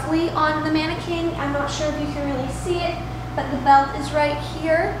roughly on the mannequin. I'm not sure if you can really see it, but the belt is right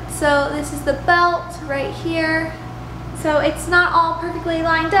here. So this is the belt right here. So it's not all perfectly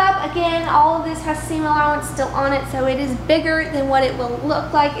lined up. Again, all of this has seam allowance still on it, so it is bigger than what it will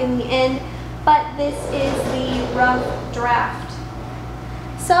look like in the end, but this is the rough draft.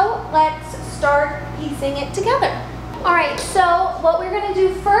 So let's start piecing it together. Alright, so what we're going to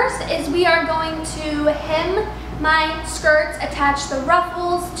do first is we are going to hem my skirts, attach the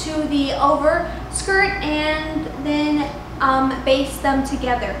ruffles to the over skirt, and then baste them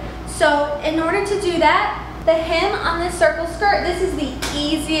together. So in order to do that, the hem on this circle skirt, this is the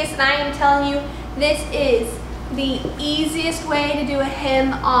easiest, and I am telling you, this is the easiest way to do a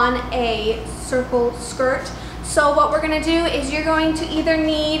hem on a circle skirt. So what we're going to do is you're going to either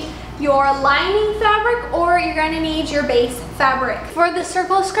need your lining fabric or you're going to need your base fabric. For the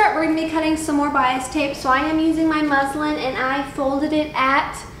circle skirt, we're going to be cutting some more bias tape. So I am using my muslin and I folded it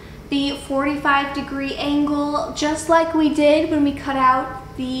at the 45-degree angle, just like we did when we cut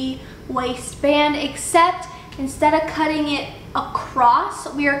out the waistband, except instead of cutting it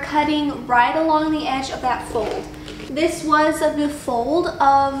across, we are cutting right along the edge of that fold. This was the fold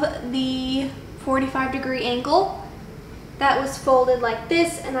of the 45-degree angle that was folded like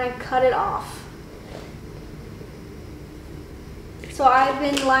this, and I cut it off. So I've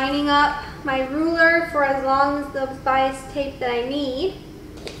been lining up my ruler for as long as the bias tape that I need,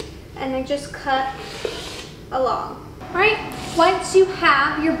 and I just cut along. Alright, once you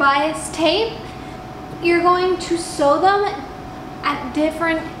have your bias tape, you're going to sew them at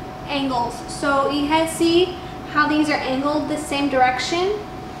different angles. So you guys see how these are angled the same direction?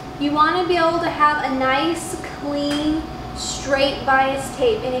 You want to be able to have a nice, clean, straight bias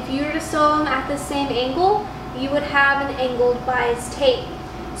tape. And if you were to sew them at the same angle, you would have an angled bias tape.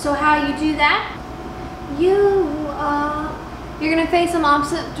 So how you do that? You're going to face them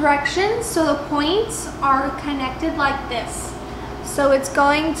opposite directions so the points are connected like this. So it's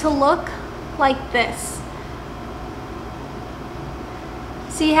going to look like this.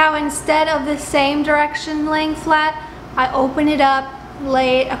 See how instead of the same direction laying flat, I open it up,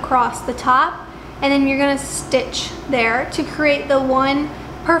 lay it across the top, and then you're going to stitch there to create the one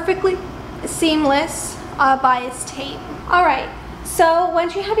perfectly seamless bias tape. Alright, so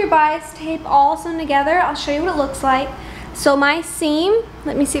once you have your bias tape all sewn together, I'll show you what it looks like. So my seam,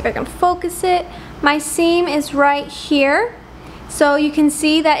 let me see if I can focus it. My seam is right here. So you can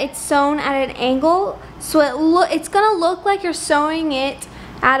see that it's sewn at an angle. So it's gonna look like you're sewing it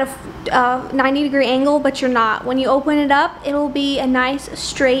at a 90-degree angle, but you're not. When you open it up, it'll be a nice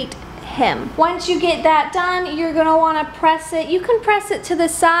straight hem. Once you get that done, you're gonna wanna press it. You can press it to the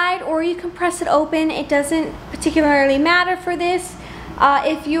side or you can press it open. It doesn't particularly matter for this.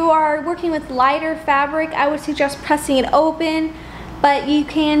 If you are working with lighter fabric, I would suggest pressing it open, but you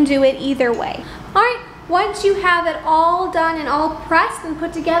can do it either way. Alright, once you have it all done and all pressed and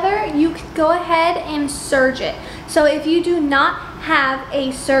put together, you can go ahead and serge it. So if you do not have a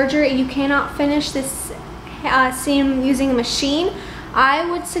serger, you cannot finish this seam using a machine, I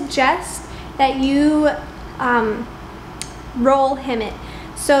would suggest that you roll hem it.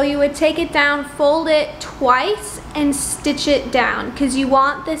 So you would take it down, fold it twice, and stitch it down because you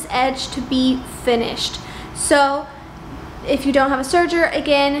want this edge to be finished. So if you don't have a serger,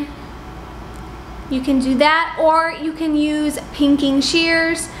 again, you can do that, or you can use pinking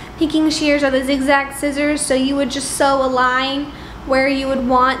shears. Pinking shears are the zigzag scissors, so you would just sew a line where you would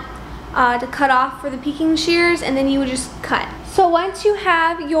want to cut off for the pinking shears, and then you would just cut. So once you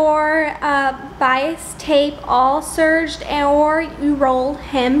have your bias tape all serged or you roll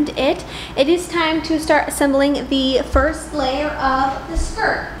hemmed it is time to start assembling the first layer of the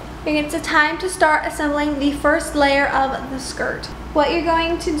skirt. It's time to start assembling the first layer of the skirt. What you're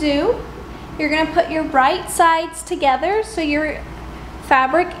going to do, you're going to put your right sides together, so your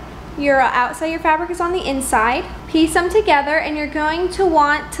fabric, your outside your fabric is on the inside. Piece them together, and you're going to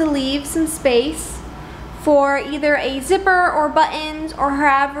want to leave some space for either a zipper or buttons or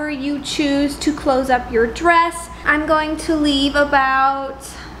however you choose to close up your dress. I'm going to leave about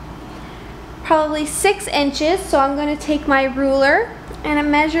probably 6 inches, so I'm going to take my ruler and I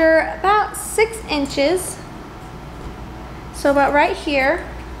measure about 6 inches, so about right here.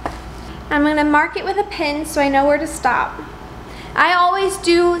 I'm going to mark it with a pin so I know where to stop. I always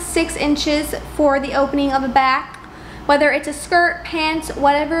do 6 inches for the opening of a back, whether it's a skirt, pants,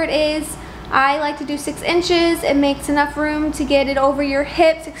 whatever it is. I like to do 6 inches. It makes enough room to get it over your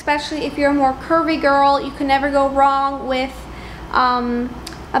hips, especially if you're a more curvy girl. You can never go wrong with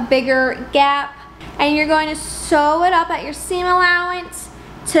a bigger gap. And you're going to sew it up at your seam allowance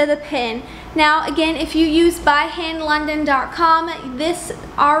to the pin. Now again, if you use byhandlondon.com, this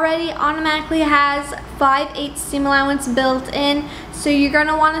already automatically has 5/8 seam allowance built in, so you're going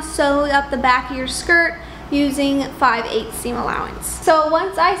to want to sew up the back of your skirt using 5/8 seam allowance. So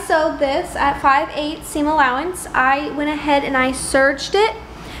once I sewed this at 5/8 seam allowance, I went ahead and I serged it.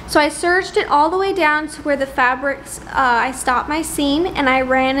 So I serged it all the way down to where the fabrics, I stopped my seam and I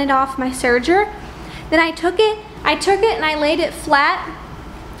ran it off my serger. Then I took it and I laid it flat,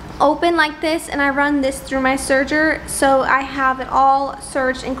 open like this, and I run this through my serger so I have it all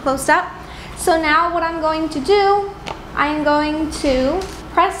serged and closed up. So now what I'm going to do, I'm going to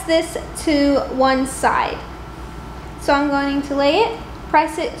press this to one side. So I'm going to lay it,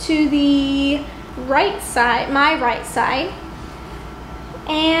 press it to the right side, my right side,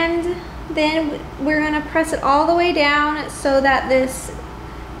 and then we're going to press it all the way down so that this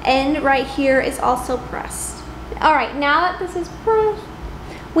end right here is also pressed. Alright, now that this is pressed,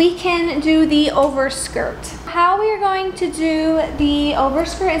 we can do the overskirt. How we are going to do the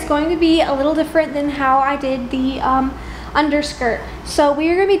overskirt is going to be a little different than how I did the underskirt. So we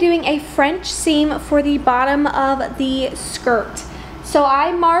are going to be doing a French seam for the bottom of the skirt. So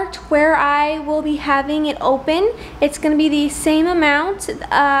I marked where I will be having it open. It's going to be the same amount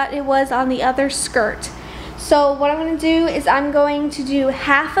it was on the other skirt. So what I'm going to do is I'm going to do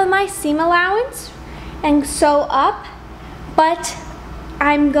half of my seam allowance and sew up, but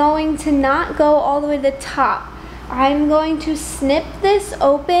I'm going to not go all the way to the top. I'm going to snip this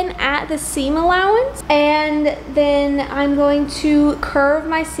open at the seam allowance, and then I'm going to curve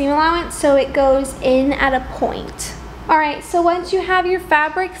my seam allowance so it goes in at a point. Alright, so once you have your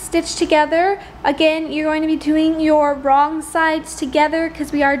fabric stitched together, again, you're going to be doing your wrong sides together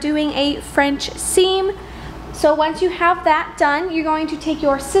because we are doing a French seam. So once you have that done, you're going to take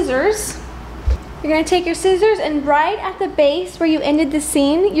your scissors. You're going to take your scissors and right at the base where you ended the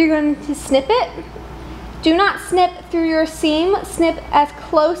seam, you're going to snip it. Do not snip through your seam. Snip as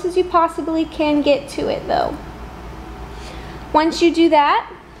close as you possibly can get to it though. Once you do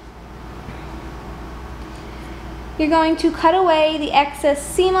that, you're going to cut away the excess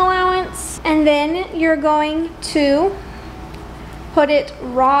seam allowance, and then you're going to put it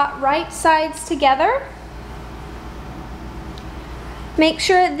right sides together. Make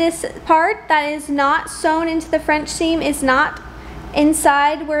sure this part that is not sewn into the French seam is not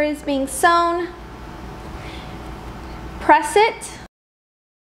inside where it is being sewn. Press it.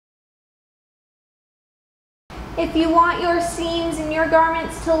 If you want your seams in your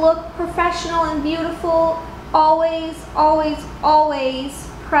garments to look professional and beautiful, always, always, always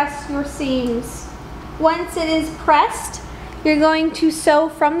press your seams. Once it is pressed, you're going to sew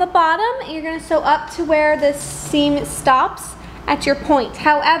from the bottom. You're going to sew up to where the seam stops at your point.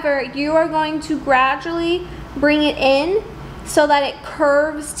 However, you are going to gradually bring it in so that it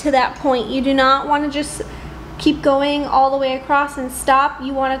curves to that point. You do not want to just keep going all the way across and stop.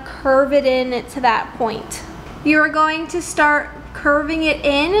 You want to curve it in to that point. You are going to start curving it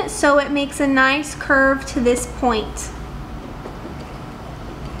in so it makes a nice curve to this point.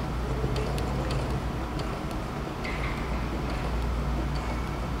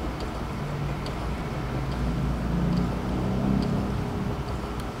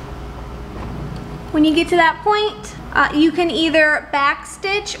 When you get to that point, You can either back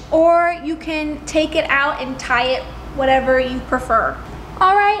stitch or you can take it out and tie it, whatever you prefer.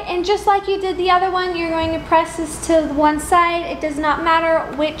 All right, and just like you did the other one, you're going to press this to one side. It does not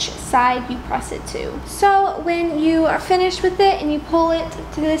matter which side you press it to. So when you are finished with it and you pull it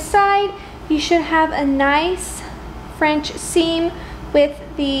to this side, you should have a nice French seam with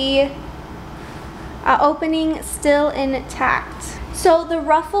the opening still intact. So the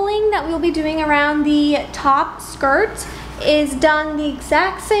ruffling that we'll be doing around the top skirt is done the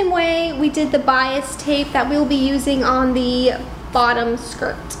exact same way we did the bias tape that we'll be using on the bottom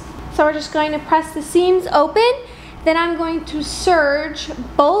skirt. So we're just going to press the seams open, then I'm going to serge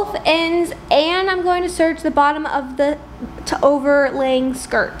both ends, and I'm going to serge the bottom of the overlaying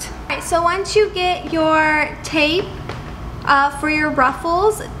skirt. Alright, so once you get your tape for your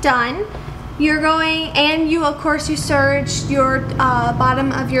ruffles done, you're going, and you of course you serged your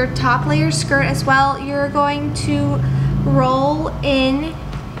bottom of your top layer skirt as well, you're going to roll in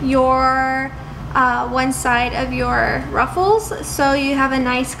your one side of your ruffles so you have a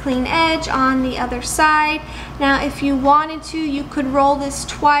nice clean edge on the other side. Now if you wanted to, you could roll this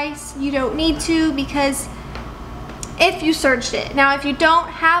twice. You don't need to, because if you serged it. Now if you don't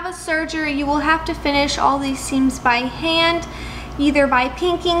have a serger, you will have to finish all these seams by hand, either by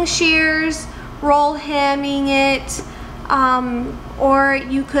pinking shears, roll hemming it, or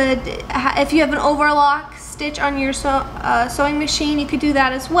you could, if you have an overlock stitch on your sewing machine, you could do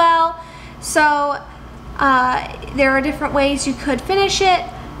that as well. So there are different ways you could finish it,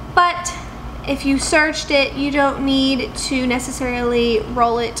 but if you serged it, you don't need to necessarily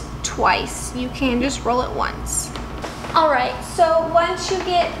roll it twice. You can just roll it once. Alright, so once you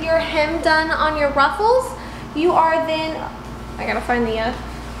get your hem done on your ruffles, you are then, I gotta find the,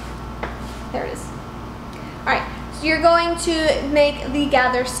 there it is. Alright, so you're going to make the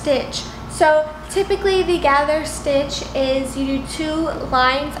gather stitch. So typically the gather stitch is you do 2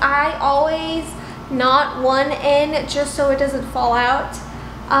 lines. I always knot one end just so it doesn't fall out.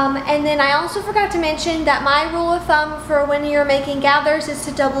 And then I also forgot to mention that my rule of thumb for when you're making gathers is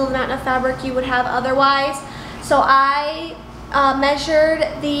to double the amount of fabric you would have otherwise. So I measured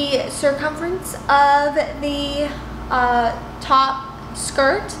the circumference of the top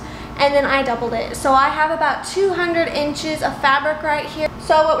skirt, and then I doubled it. So I have about 200 inches of fabric right here.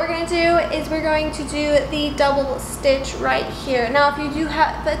 So what we're going to do is we're going to do the double stitch right here. Now if you do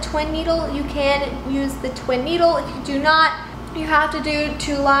have a twin needle, you can use the twin needle. If you do not, you have to do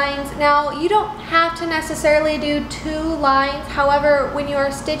 2 lines. Now you don't have to necessarily do 2 lines. However, when you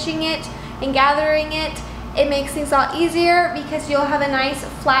are stitching it and gathering it, it makes things a lot easier because you'll have a nice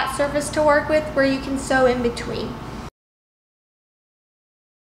flat surface to work with where you can sew in between.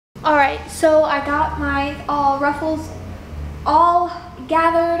 Alright, so I got my ruffles all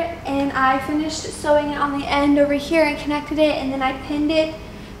gathered, and I finished sewing it on the end over here and connected it, and then I pinned it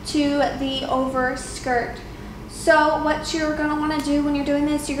to the over skirt. So what you're going to want to do when you're doing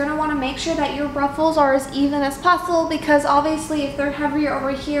this, you're going to want to make sure that your ruffles are as even as possible, because obviously if they're heavier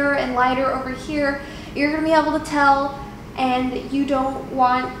over here and lighter over here, you're going to be able to tell, and you don't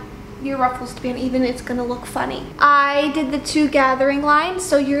want your ruffles to be uneven. It's going to look funny. I did the 2 gathering lines,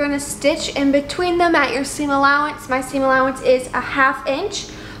 so you're going to stitch in between them at your seam allowance. My seam allowance is a 1/2 inch.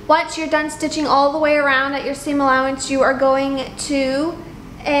 Once you're done stitching all the way around at your seam allowance, you are going to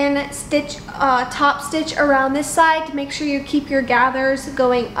stitch top stitch around this side to make sure you keep your gathers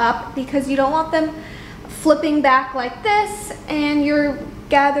going up, because you don't want them flipping back like this and your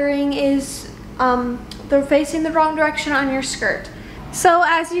gathering is they're facing the wrong direction on your skirt. So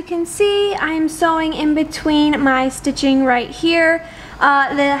as you can see, I'm sewing in between my stitching right here.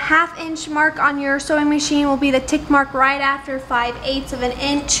 The 1/2 inch mark on your sewing machine will be the tick mark right after 5/8 of an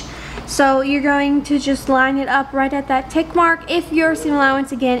inch. So you're going to just line it up right at that tick mark if your seam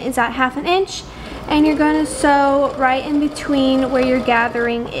allowance again is at 1/2 inch, and you're going to sew right in between where your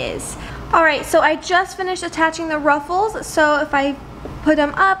gathering is. Alright, so I just finished attaching the ruffles, so if I put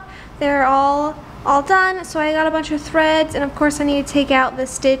them up, they're all done. So I got a bunch of threads, and of course I need to take out the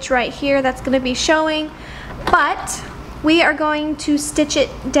stitch right here that's going to be showing, but we are going to stitch it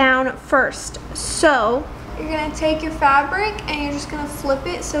down first. So you're going to take your fabric and you're just going to flip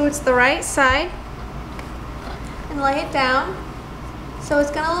it so it's the right side and lay it down. So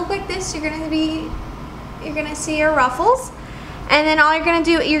it's going to look like this. You're going to see your ruffles. And then all you're going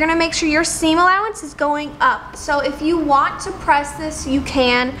to do, you're going to make sure your seam allowance is going up. So if you want to press this, you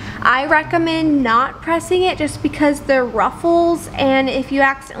can. I recommend not pressing it just because they're ruffles, and if you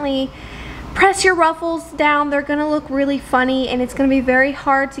accidentally press your ruffles down, they're going to look really funny, and it's going to be very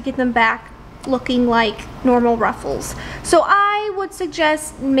hard to get them back looking like normal ruffles. So I would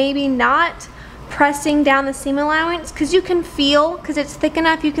suggest maybe not pressing down the seam allowance, because you can feel, because it's thick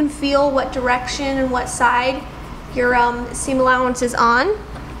enough, you can feel what direction and what side your seam allowance is on.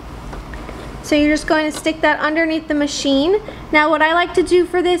 So you're just going to stick that underneath the machine. Now what I like to do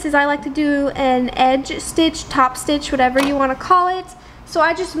for this is I like to do an edge stitch, top stitch, whatever you want to call it. So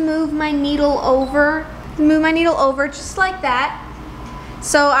I just move my needle over just like that.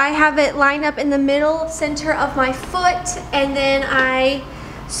 So I have it lined up in the middle center of my foot, and then I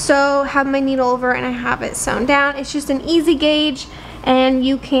have my needle over and I have it sewn down. It's just an easy gauge and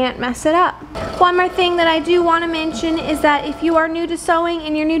you can't mess it up. One more thing that I do want to mention is that if you are new to sewing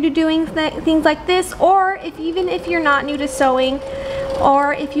and you're new to doing things like this, or even if you're not new to sewing,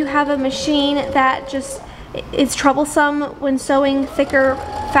 or if you have a machine that just is troublesome when sewing thicker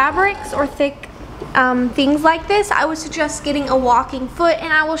fabrics or thick things like this, I would suggest getting a walking foot,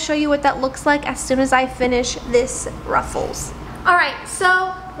 and I will show you what that looks like as soon as I finish this ruffles. Alright,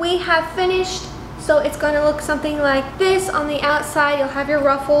 so we have finished. So it's going to look something like this. On the outside you'll have your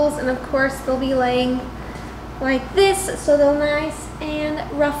ruffles, and of course they'll be laying like this, so they're nice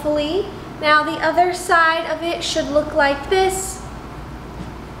and ruffly. Now the other side of it should look like this.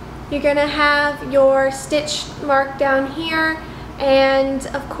 You're going to have your stitch mark down here, and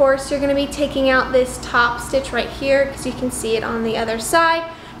of course you're going to be taking out this top stitch right here because you can see it on the other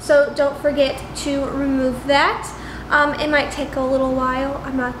side. So don't forget to remove that. It might take a little while,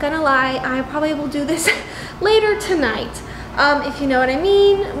 I'm not gonna lie. I probably will do this later tonight, if you know what I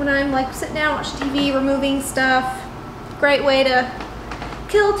mean. When I'm like sitting down watching TV, removing stuff, great way to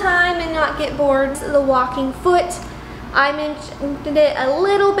kill time and not get bored. The walking foot, I mentioned it a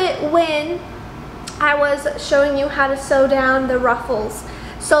little bit when I was showing you how to sew down the ruffles.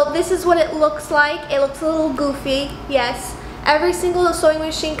 So this is what it looks like. It looks a little goofy, yes. Every single sewing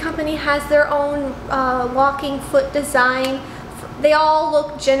machine company has their own walking foot design. They all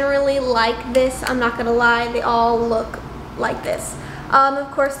look generally like this. I'm not gonna lie, they all look like this.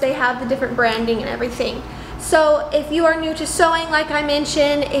 Of course they have the different branding and everything. So if you are new to sewing, like I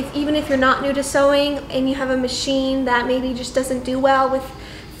mentioned, even if you're not new to sewing and you have a machine that maybe just doesn't do well with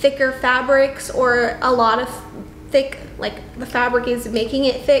thicker fabrics or a lot of thick, like the fabric is making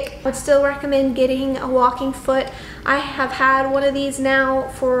it thick, I would still recommend getting a walking foot. I have had one of these now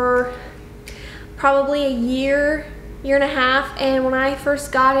for probably a year and a half, and when I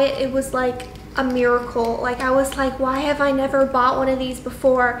first got it, it was like a miracle. Like I was like, why have I never bought one of these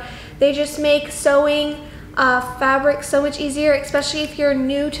before? They just make sewing fabric so much easier, especially if you're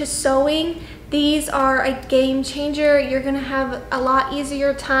new to sewing. These are a game changer. You're gonna have a lot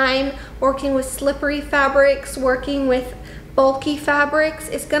easier time working with slippery fabrics, working with bulky fabrics.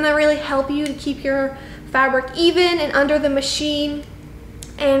 It's gonna really help you to keep your fabric even and under the machine.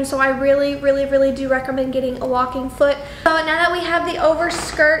 And so I really do recommend getting a walking foot. So now that we have the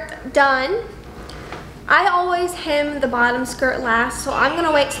overskirt done, I always hem the bottom skirt last, so I'm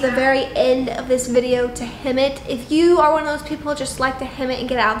gonna wait to the very end of this video to hem it. If you are one of those people who just like to hem it and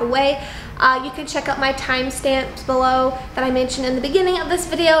get out of the way, you can check out my timestamps below that I mentioned in the beginning of this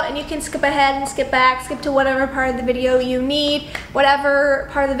video, and you can skip ahead and skip back, skip to whatever part of the video you need, whatever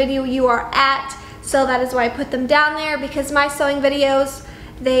part of the video you are at. So that is why I put them down there, because my sewing videos,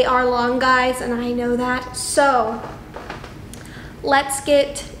 they are long, guys, and I know that. So let's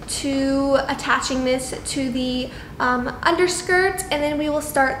get to attaching this to the underskirt, and then we will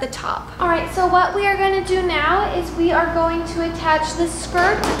start the top. Alright, so what we are going to do now is we are going to attach the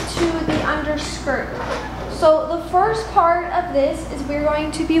skirt to the underskirt. So the first part of this is we're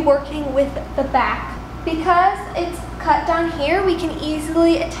going to be working with the back. Because it's cut down here, we can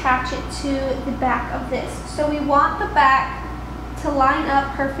easily attach it to the back of this. So we want the back to line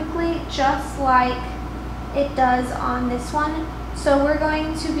up perfectly just like it does on this one. So we're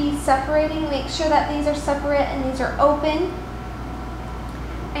going to be separating, make sure that these are separate and these are open.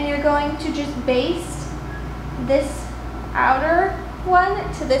 And you're going to just baste this outer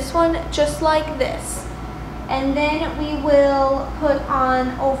one to this one just like this. And then we will put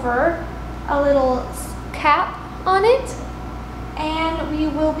on over a little cap on it, and we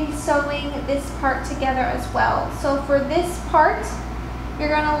will be sewing this part together as well. So for this part, you're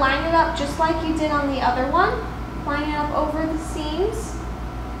going to line it up just like you did on the other one. Line it up over the seams,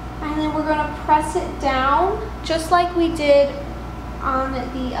 and then we're going to press it down just like we did on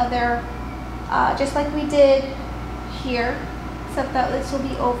the other, just like we did here, except that this will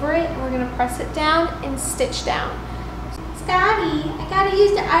be over it, and we're going to press it down and stitch down. Scotty, I gotta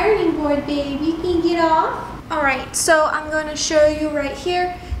use the ironing board, baby. You can get off. Alright, so I'm going to show you right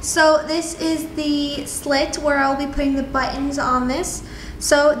here. So this is the slit where I'll be putting the buttons on this.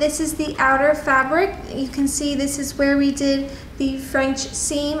 So this is the outer fabric. You can see this is where we did the French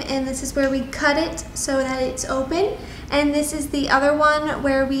seam, and this is where we cut it so that it's open. And this is the other one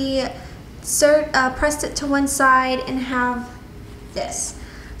where we pressed it to one side and have this.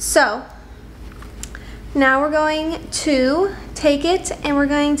 So now we're going to take it and we're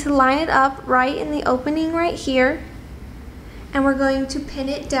going to line it up right in the opening right here, and we're going to pin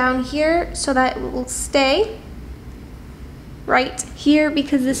it down here so that it will stay right here,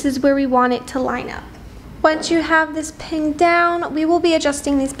 because this is where we want it to line up. Once you have this pinned down, we will be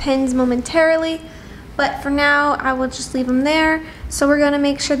adjusting these pins momentarily, but for now I will just leave them there. So we're going to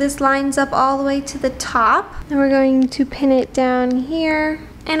make sure this lines up all the way to the top, and we're going to pin it down here.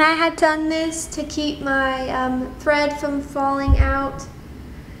 And I had done this to keep my thread from falling out,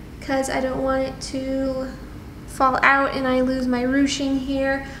 because I don't want it to fall out and I lose my ruching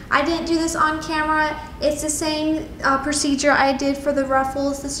here. I didn't do this on camera. It's the same procedure I did for the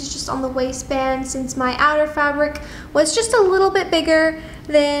ruffles. This is just on the waistband, since my outer fabric was just a little bit bigger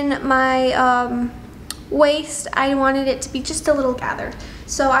than my waist. I wanted it to be just a little gathered.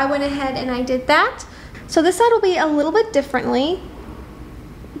 So I went ahead and I did that. So this side will be a little bit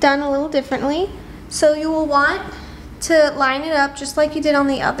done a little differently. So you will want to line it up just like you did on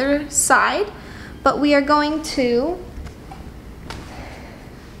the other side, but we are going to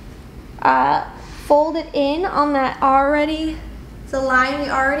fold it in on that the line we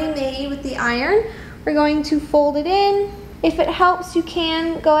already made with the iron. We're going to fold it in. If it helps, you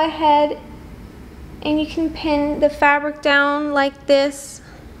can go ahead and you can pin the fabric down like this,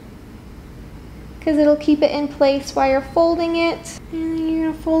 because it'll keep it in place while you're folding it. And then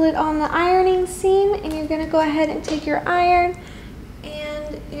you're gonna fold it on the ironing seam, and you're gonna go ahead and take your iron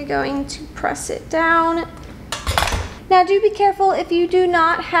and you're going to press it down. Now do be careful, if you do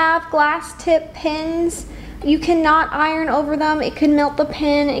not have glass tip pins, you cannot iron over them. It could melt the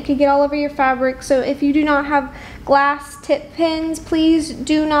pin, it could get all over your fabric. So if you do not have glass tip pins, please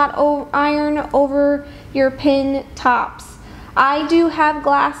do not iron over your pin tops. I do have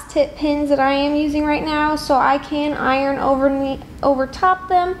glass tip pins that I am using right now, so I can iron over top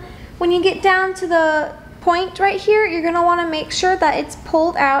them. When you get down to the point right here, you're going to want to make sure that it's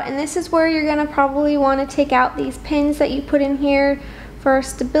pulled out, and this is where you're going to probably want to take out these pins that you put in here for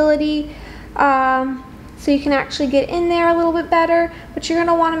stability, so you can actually get in there a little bit better. But you're going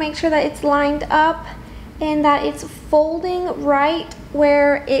to want to make sure that it's lined up and that it's folding right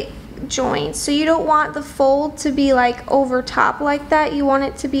where it joins. So you don't want the fold to be like over top like that. You want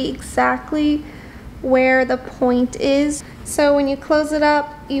it to be exactly where the point is. So when you close it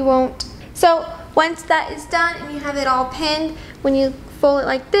up, you won't. So once that is done and you have it all pinned, when you fold it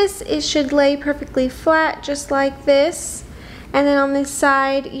like this, it should lay perfectly flat, just like this. And then on this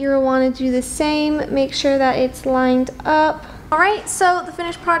side, you'll want to do the same. Make sure that it's lined up. Alright, so the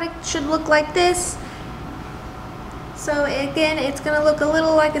finished product should look like this. So again, it's going to look a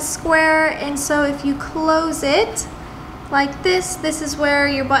little like a square, and so if you close it like this, this is where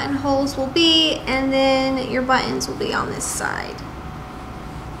your buttonholes will be, and then your buttons will be on this side.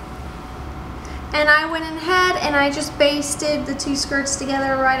 And I went ahead and I just basted the two skirts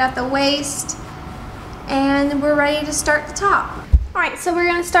together right at the waist, and we're ready to start the top. Alright, so we're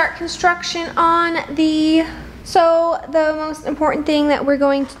going to start construction on the... So the most important thing that we're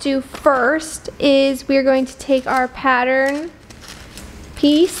going to do first is we're going to take our pattern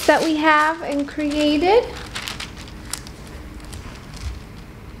piece that we have and created,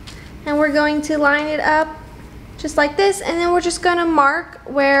 and we're going to line it up just like this, and then we're just going to mark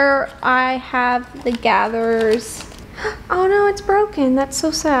where I have the gathers. Oh no, it's broken. That's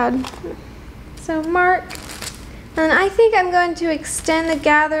so sad. So mark, and I think I'm going to extend the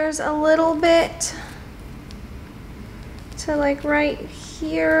gathers a little bit to like right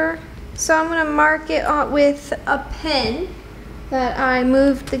here. So I'm going to mark it with a pin that I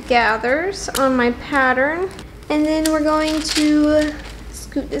moved the gathers on my pattern, and then we're going to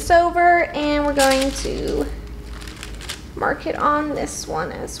scoot this over and we're going to mark it on this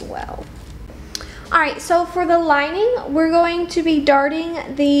one as well. Alright, so for the lining, we're going to be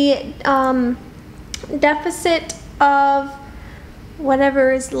darting the deficit of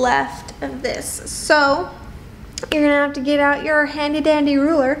whatever is left of this. So you're gonna have to get out your handy dandy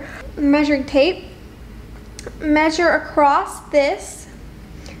ruler, measuring tape, measure across this,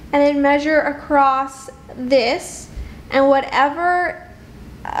 and then measure across this, and whatever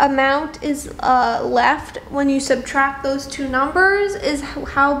amount is left when you subtract those two numbers is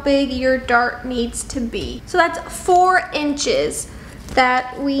how big your dart needs to be. So that's 4 inches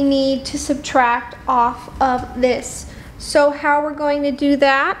that we need to subtract off of this. So how we're going to do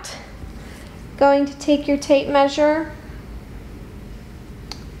that, going to take your tape measure,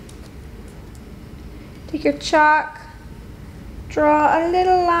 take your chalk, draw a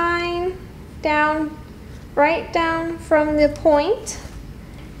little line down, right down from the point.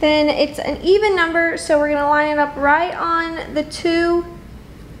 Then it's an even number, so we're gonna line it up right on the 2,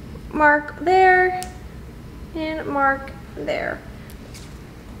 mark there, and mark there.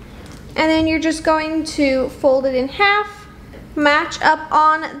 And then you're just going to fold it in half, match up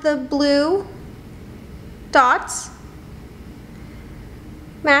on the blue dots,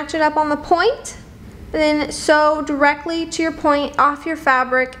 match it up on the point, and then sew directly to your point off your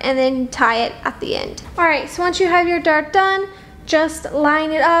fabric, and then tie it at the end. All right, so once you have your dart done, just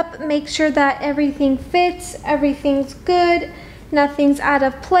line it up, make sure that everything fits, everything's good, nothing's out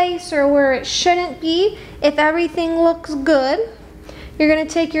of place or where it shouldn't be. If everything looks good, you're gonna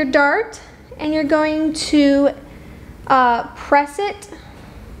take your dart and you're going to press it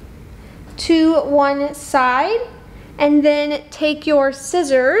to one side, and then take your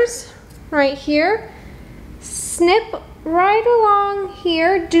scissors right here, snip right along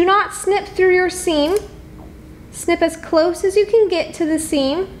here. Do not snip through your seam. Snip as close as you can get to the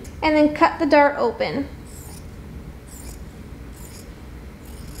seam, and then cut the dart open.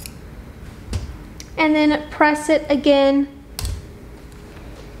 And then press it again.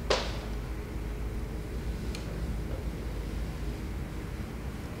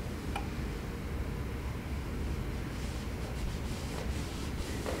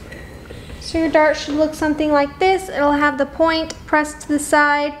 So your dart should look something like this. It'll have the point pressed to the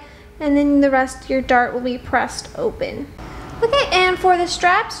side, and then the rest of your dart will be pressed open. Okay, and for the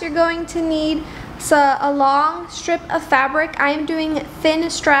straps, you're going to need a long strip of fabric. I am doing thin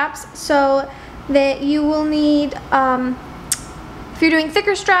straps, so that you will need, if you're doing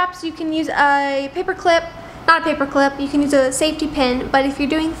thicker straps, you can use a paper clip, not a paper clip, you can use a safety pin, but if you're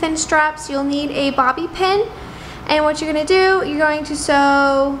doing thin straps, you'll need a bobby pin. And what you're gonna do, you're going to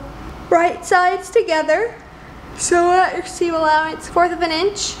sew right sides together, sew at your seam allowance 1/4 of an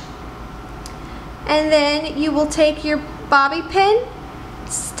inch, and then you will take your bobby pin,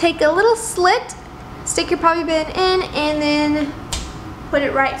 take a little slit, stick your bobby pin in, and then put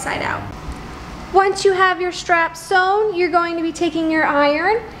it right side out. Once you have your strap sewn, you're going to be taking your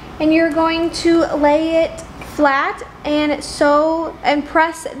iron and you're going to lay it flat and sew and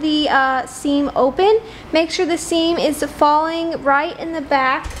press the seam open. Make sure the seam is falling right in the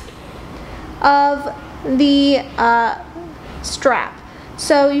back of the strap.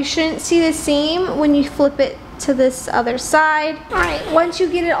 So you shouldn't see the seam when you flip it to this other side. Alright, once you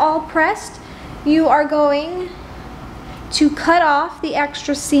get it all pressed, you are going to cut off the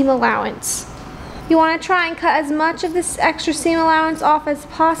extra seam allowance. You want to try and cut as much of this extra seam allowance off as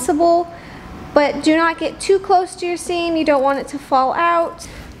possible, but do not get too close to your seam. You don't want it to fall out.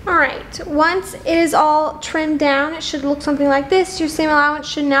 Alright, once it is all trimmed down, it should look something like this. Your seam allowance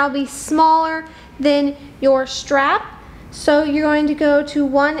should now be smaller than your strap. So you're going to go to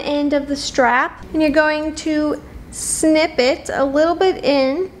one end of the strap and you're going to snip it a little bit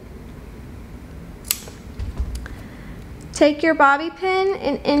in. Take your bobby pin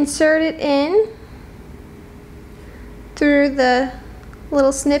and insert it in through the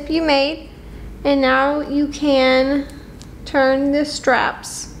little snip you made, and now you can turn the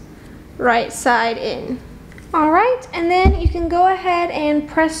straps right side in. Alright, and then you can go ahead and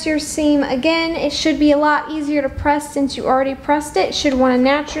press your seam again. It should be a lot easier to press since you already pressed it. It should want to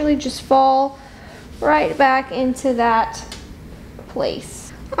naturally just fall right back into that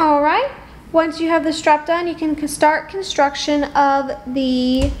place. Alright, once you have the strap done, you can start construction of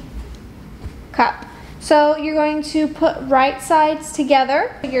the cup. So you're going to put right sides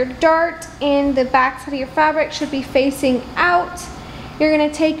together. Your dart and the back side of your fabric should be facing out. You're going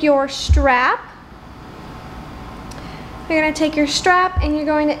to take your strap. You're going to take your strap and you're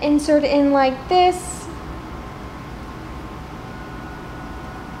going to insert it in like this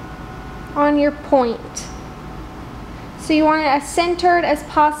on your point. So you want it as centered as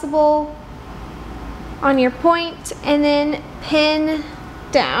possible on your point, and then pin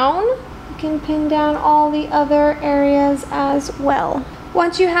down. You can pin down all the other areas as well.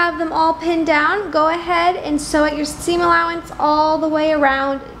 Once you have them all pinned down, go ahead and sew at your seam allowance all the way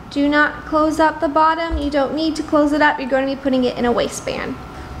around. Do not close up the bottom. You don't need to close it up. You're going to be putting it in a waistband.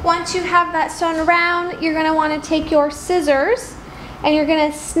 Once you have that sewn around, you're going to want to take your scissors and you're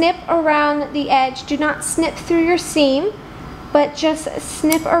going to snip around the edge. Do not snip through your seam, but just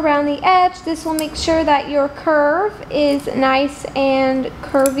snip around the edge. This will make sure that your curve is nice and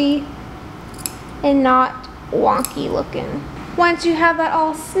curvy and not wonky looking. Once you have that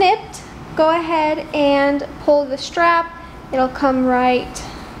all snipped, go ahead and pull the strap. It'll come right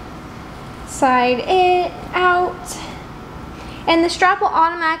side in, out. And the strap will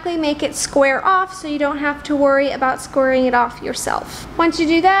automatically make it square off, so you don't have to worry about squaring it off yourself. Once you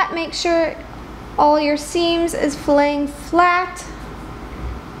do that, make sure all your seams is laying flat.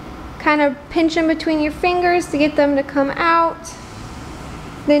 Kind of pinch them between your fingers to get them to come out.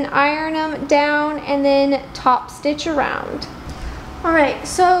 Then iron them down and then top stitch around. Alright,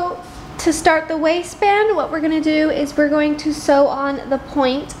 so to start the waistband, what we're going to do is we're going to sew on the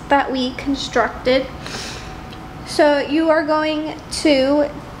point that we constructed. So you are going to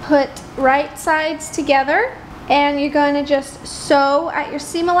put right sides together and you're going to just sew at your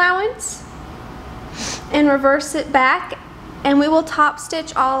seam allowance and reverse it back, and we will top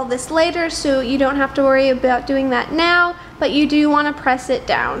stitch all of this later, so you don't have to worry about doing that now, but you do want to press it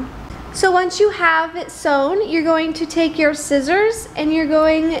down. So once you have it sewn, you're going to take your scissors and you're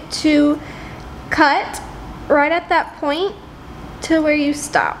going to cut right at that point to where you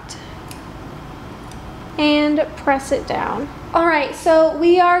stopped and press it down. Alright, so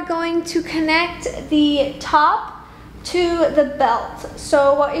we are going to connect the top to the belt.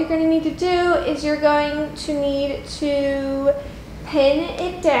 So what you're going to need to do is you're going to need to pin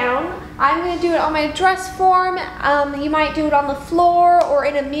it down. I'm going to do it on my dress form. You might do it on the floor or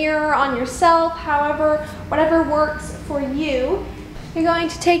in a mirror on yourself, however, whatever works for you. You're going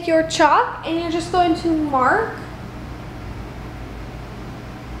to take your chalk and you're just going to mark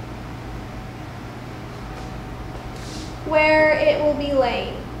where it will be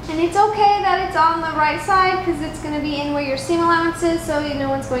laying. And it's okay that it's on the right side because it's going to be in where your seam allowance is, so no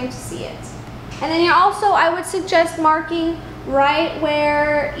one's going to see it. And then you're also, I would suggest marking right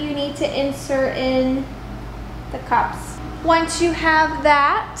where you need to insert in the cups. Once you have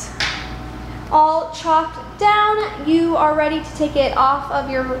that all chalked down, you are ready to take it off of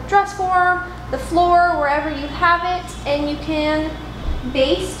your dress form, the floor, wherever you have it, and you can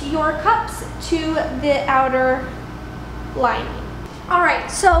baste your cups to the outer lining.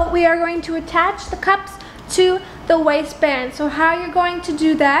 Alright, so we are going to attach the cups to the waistband. So how you're going to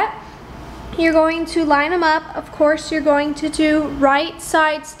do that, you're going to line them up. Of course, you're going to do right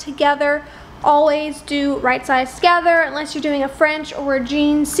sides together. Always do right sides together unless you're doing a French or a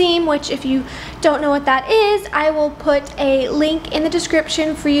jean seam, which if you don't know what that is, I will put a link in the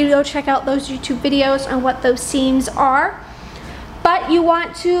description for you to go check out those YouTube videos on what those seams are. But you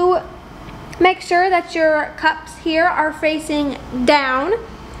want to make sure that your cups here are facing down.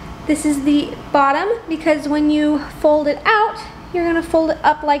 This is the bottom, because when you fold it out, you're going to fold it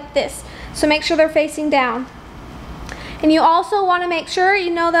up like this. So make sure they're facing down. And you also want to make sure, you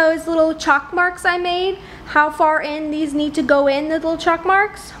know those little chalk marks I made, how far in these need to go in, the little chalk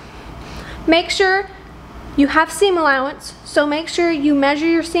marks? Make sure you have seam allowance, so make sure you measure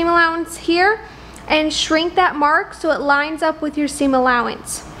your seam allowance here and shrink that mark so it lines up with your seam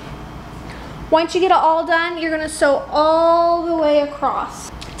allowance. Once you get it all done, you're going to sew all the way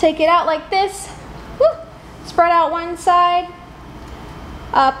across. Take it out like this, woo, spread out one side,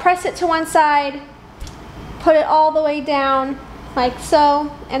 press it to one side, put it all the way down like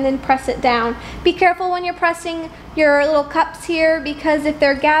so, and then press it down. Be careful when you're pressing your little cups here, because if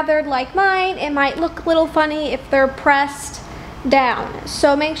they're gathered like mine, it might look a little funny if they're pressed down.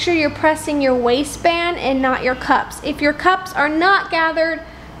 So make sure you're pressing your waistband and not your cups. If your cups are not gathered,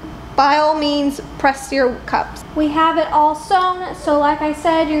 by all means, press your cups. We have it all sewn, so like I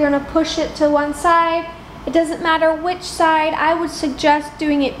said, you're going to push it to one side. It doesn't matter which side. I would suggest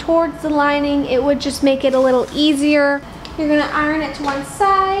doing it towards the lining. It would just make it a little easier. You're going to iron it to one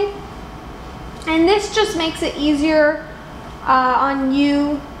side. And this just makes it easier on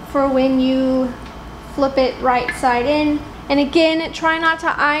you for when you flip it right side in. And again, try not to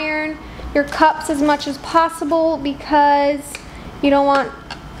iron your cups as much as possible because you don't want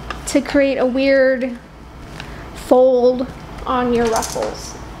to create a weird fold on your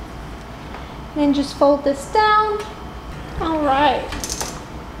ruffles. Then just fold this down. Alright.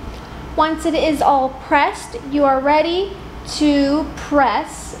 Once it is all pressed, you are ready to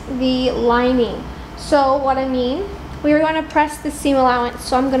press the lining. So what I mean, we are going to press the seam allowance.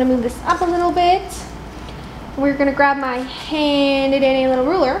 So I'm going to move this up a little bit. We're going to grab my handy dandy little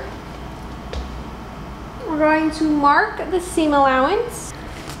ruler. We're going to mark the seam allowance.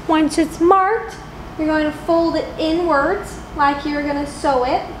 Once it's marked, you're going to fold it inwards like you're going to sew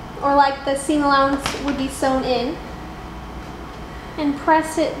it, or like the seam allowance would be sewn in, and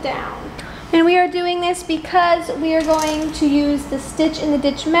press it down. And we are doing this because we are going to use the stitch in the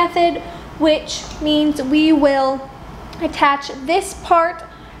ditch method, which means we will attach this part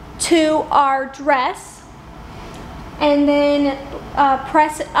to our dress and then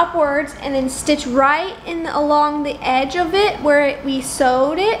press it upwards and then stitch right in along the edge of it where we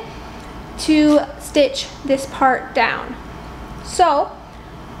sewed it to stitch this part down. So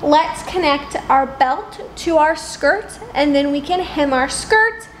let's connect our belt to our skirt, and then we can hem our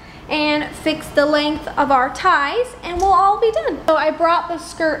skirt and fix the length of our ties, and we'll all be done. So I brought the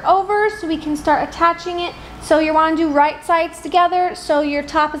skirt over so we can start attaching it. So you want to do right sides together, so your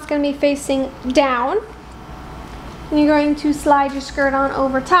top is going to be facing down. And you're going to slide your skirt on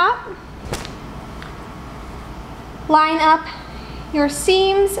over top. Line up your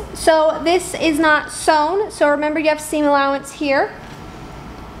seams. So this is not sewn, so remember you have seam allowance here.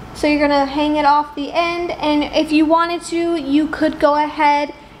 So you're going to hang it off the end, and if you wanted to, you could go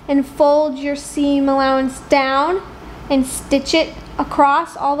ahead and fold your seam allowance down and stitch it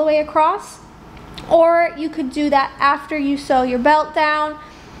across, all the way across. Or you could do that after you sew your belt down.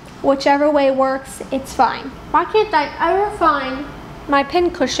 Whichever way works, it's fine. Why can't I ever find my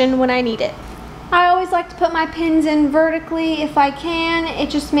pin cushion when I need it? I always like to put my pins in vertically if I can. It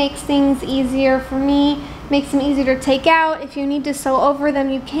just makes things easier for me. Makes them easier to take out. If you need to sew over them,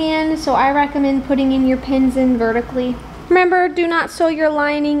 you can. So I recommend putting in your pins in vertically. Remember, do not sew your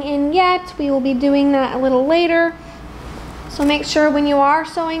lining in yet. We will be doing that a little later. So make sure when you are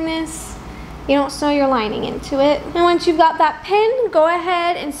sewing this, you don't sew your lining into it. And once you've got that pin, go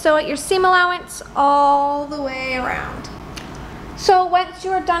ahead and sew at your seam allowance all the way around. So once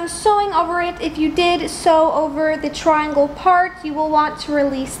you are done sewing over it, if you did sew over the triangle part, you will want to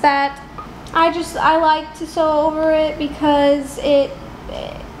release that. I like to sew over it because it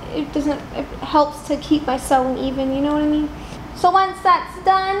helps to keep my sewing even, you know what I mean? So once that's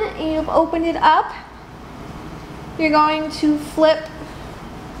done and you've opened it up, you're going to flip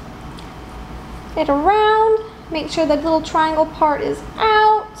it around. Make sure the little triangle part is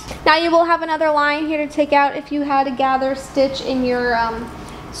out. Now you will have another line here to take out if you had a gather stitch in your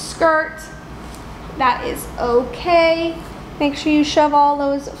skirt. That is okay. Make sure you shove all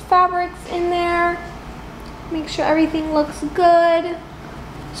those fabrics in there. Make sure everything looks good.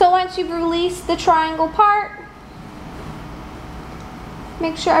 So once you've released the triangle part,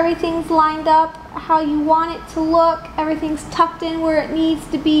 make sure everything's lined up how you want it to look. Everything's tucked in where it needs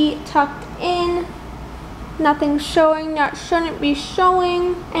to be tucked in. Nothing's showing that shouldn't be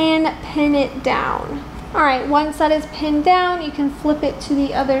showing, and pin it down. Alright, once that is pinned down, you can flip it to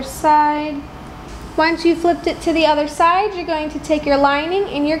the other side. Once you flipped it to the other side, you're going to take your lining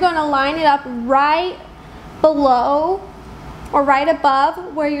and you're going to line it up right below or right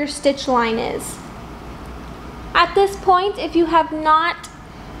above where your stitch line is. At this point, if you have not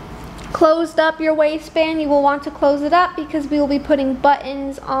closed up your waistband, you will want to close it up because we will be putting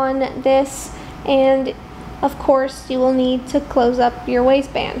buttons on this, and of course you will need to close up your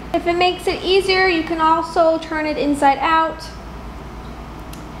waistband. If it makes it easier, you can also turn it inside out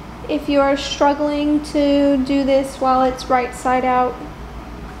if you are struggling to do this while it's right side out.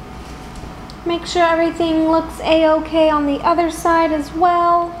 Make sure everything looks a-okay on the other side as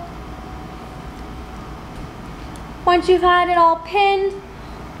well. Once you've had it all pinned,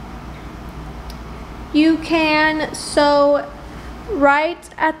 you can sew right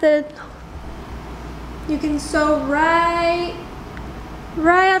at the, right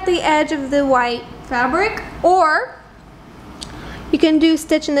at the edge of the white fabric, or you can do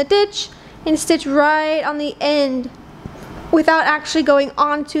stitch in the ditch and stitch right on the end without actually going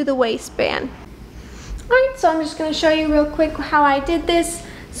onto the waistband. Alright, so I'm just going to show you real quick how I did this.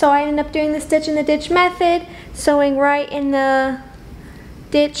 So I ended up doing the stitch in the ditch method, sewing right in the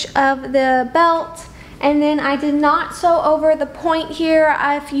ditch of the belt, and then I did not sew over the point here.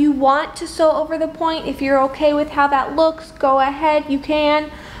 If you want to sew over the point, if you're okay with how that looks, go ahead, you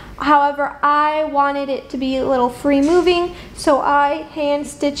can. However, I wanted it to be a little free moving, so I hand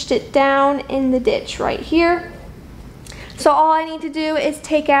stitched it down in the ditch right here. So all I need to do is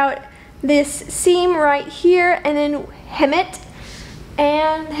take out this seam right here and then hem it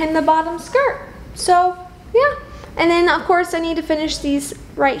and hem the bottom skirt. So yeah, and then of course I need to finish these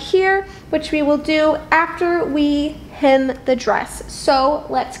right here, which we will do after we hem the dress. So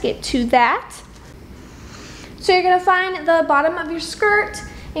let's get to that. So you're gonna find the bottom of your skirt,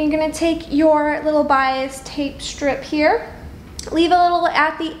 and you're gonna take your little bias tape strip here, leave a little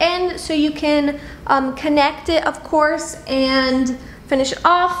at the end so you can connect it, of course, and finish it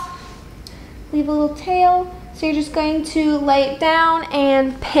off. Leave a little tail. So you're just going to lay it down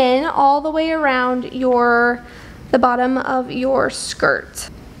and pin all the way around the bottom of your skirt.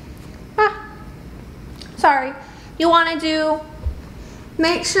 Sorry. You want to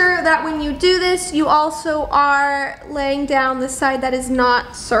make sure that when you do this, you also are laying down the side that is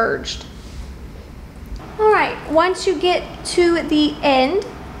not serged. Alright, once you get to the end,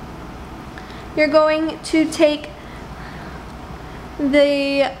 you're going to take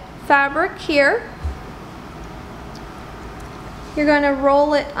the fabric here You're going to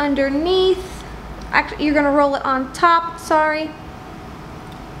roll it underneath. Actually, you're going to roll it on top, sorry.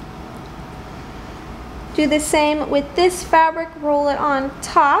 Do the same with this fabric, roll it on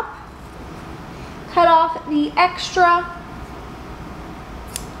top. Cut off the extra.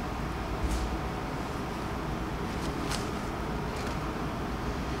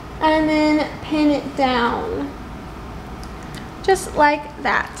 And then pin it down. Just like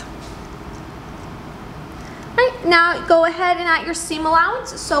that. Alright, now go ahead and add your seam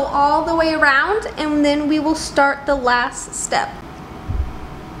allowance, sew all the way around, and then we will start the last step.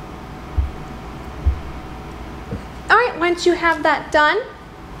 Alright, once you have that done,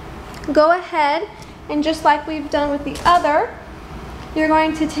 go ahead and just like we've done with the other, you're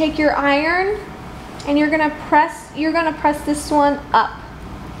going to take your iron and you're gonna press this one up.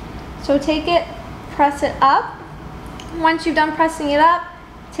 So take it, press it up. Once you've done pressing it up,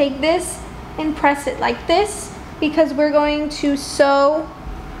 take this and press it like this, because we're going to sew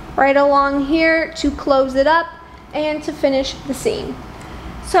right along here to close it up and to finish the seam.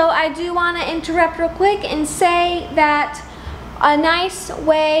 So I do want to interrupt real quick and say that a nice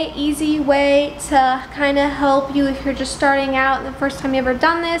way, easy way to kind of help you if you're just starting out and the first time you've ever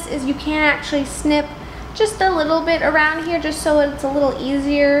done this is you can actually snip just a little bit around here just so it's a little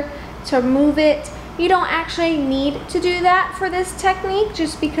easier to move it. You don't actually need to do that for this technique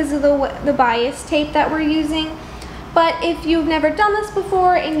just because of the bias tape that we're using. But if you've never done this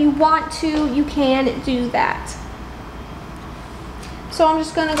before and you want to, you can do that. So I'm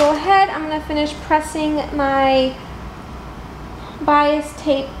just going to go ahead, I'm going to finish pressing my bias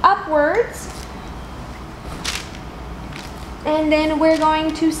tape upwards. And then we're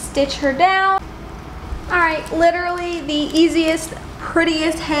going to stitch her down. Alright, literally the easiest,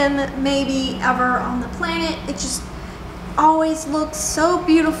 prettiest hem maybe ever on the planet. It just always looks so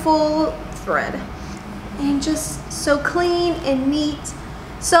beautiful thread and just so clean and neat.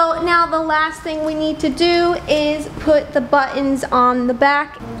 So now the last thing we need to do is put the buttons on the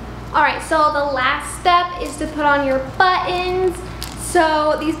back. Alright, so the last step is to put on your buttons.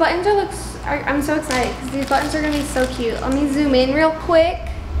 So these buttons I'm so excited because these buttons are going to be so cute. Let me zoom in real quick.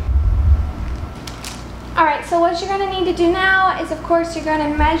 Alright, so what you're going to need to do now is, of course, you're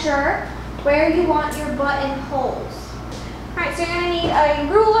going to measure where you want your button holes. Alright, so you're going to need a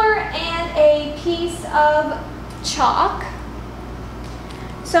ruler and a piece of chalk.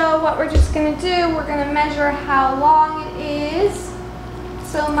 So what we're just going to do, we're going to measure how long it is.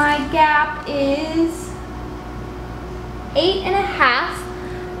 So my gap is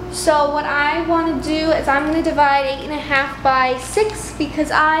 8.5. So what I want to do is I'm going to divide 8.5 by 6 because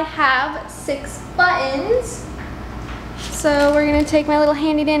I have 6 buttons. So we're going to take my little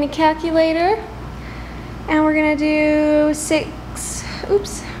handy dandy calculator and we're going to do 6,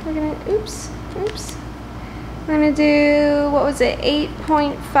 we're going to do, what was it,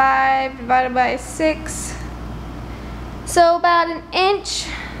 8.5 divided by 6. So about an inch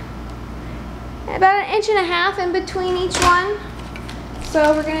and a half in between each one.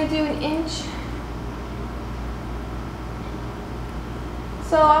 So we're going to do an inch.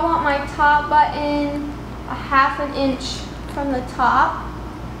 So I want my top button a half an inch from the top.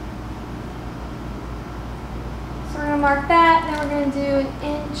 So we're going to mark that, then we're going to do an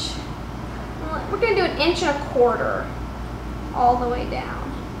inch. We're going to do 1.25 inches all the way down.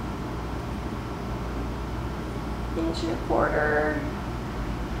 1.25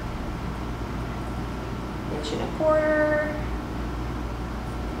 inches, 1.25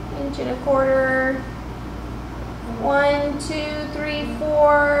 inches. 1, 2, 3,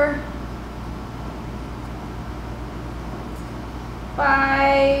 4,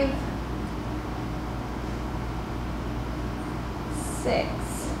 5, 6.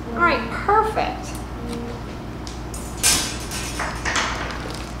 All right, perfect.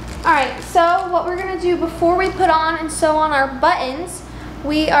 All right, so what we're gonna do before we put on and sew on our buttons,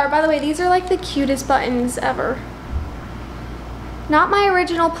 by the way, these are like the cutest buttons ever. Not my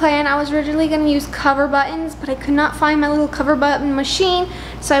original plan. I was originally going to use cover buttons, but I could not find my little cover button machine,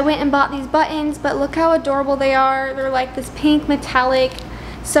 so I went and bought these buttons, but look how adorable they are. They're like this pink metallic,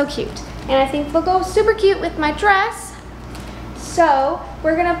 so cute. And I think they'll go super cute with my dress. So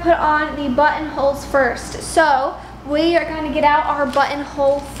we're going to put on the buttonholes first. So we are going to get out our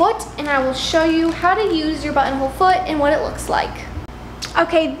buttonhole foot, and I will show you how to use your buttonhole foot and what it looks like.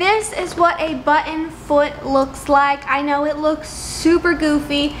 Okay, this is what a button foot looks like. I know it looks super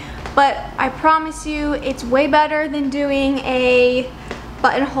goofy, but I promise you it's way better than doing a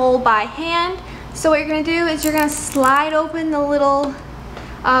buttonhole by hand. So what you're going to do is you're going to slide open the little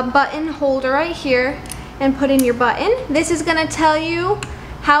button holder right here and put in your button. This is going to tell you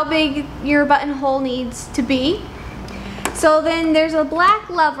how big your buttonhole needs to be. So then there's a black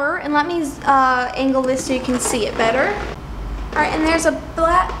lever, and let me angle this so you can see it better. All right, and there's a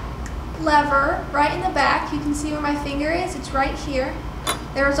black lever right in the back. You can see where my finger is, it's right here.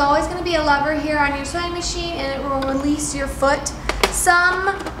 There's always going to be a lever here on your sewing machine, and it will release your foot.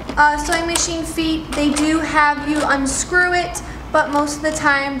 Some sewing machine feet, they do have you unscrew it, but most of the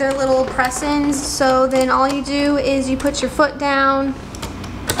time they're little press-ins, so then all you do is you put your foot down,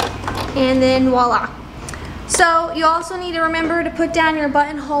 and then voila. So you also need to remember to put down your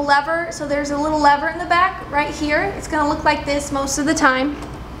buttonhole lever. So there's a little lever in the back right here. It's going to look like this most of the time,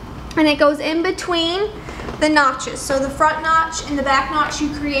 and it goes in between the notches. So the front notch and the back notch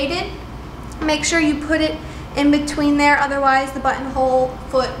you created, make sure you put it in between there, otherwise the buttonhole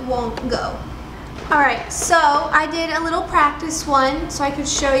foot won't go. Alright, so I did a little practice one so I could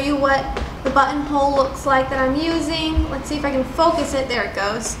show you what the buttonhole looks like that I'm using. Let's see if I can focus it. There it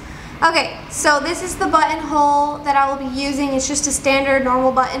goes. Okay, so this is the buttonhole that I will be using. It's just a standard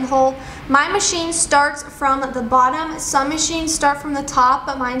normal buttonhole. My machine starts from the bottom. Some machines start from the top,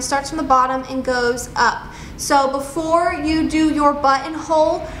 but mine starts from the bottom and goes up. So before you do your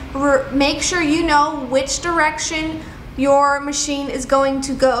buttonhole, make sure you know which direction your machine is going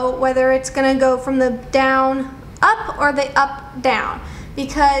to go, whether it's going to go from the down up or the up down,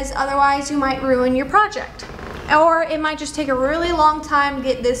 because otherwise you might ruin your project. Or it might just take a really long time to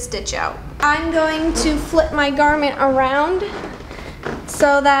get this stitch out. I'm going to flip my garment around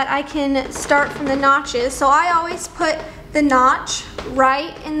so that I can start from the notches. So I always put the notch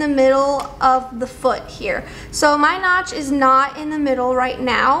right in the middle of the foot here. So my notch is not in the middle right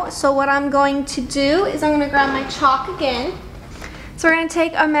now. So what I'm going to do is I'm going to grab my chalk again. So we're going to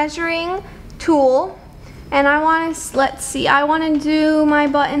take a measuring tool, and I want to, let's see, I want to do my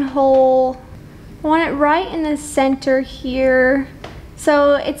buttonhole. I want it right in the center here.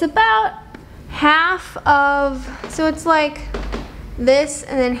 So it's about half of, so it's like this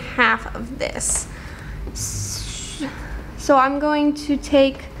and then half of this. So I'm going to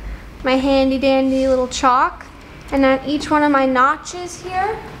take my handy dandy little chalk, and on each one of my notches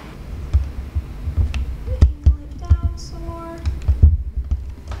here, angle it down some more,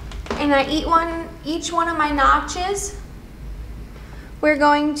 and on each one of my notches, we're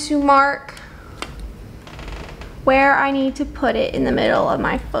going to mark where I need to put it in the middle of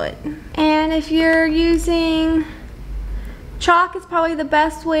my foot. And if you're using chalk, is probably the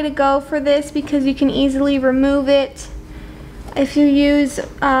best way to go for this because you can easily remove it. If you use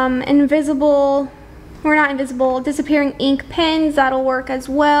disappearing ink pens, that'll work as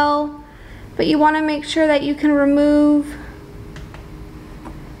well. But you want to make sure that you can remove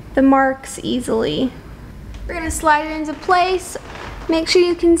the marks easily. We're going to slide it into place. Make sure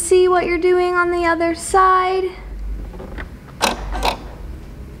you can see what you're doing on the other side.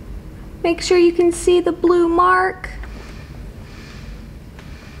 Make sure you can see the blue mark.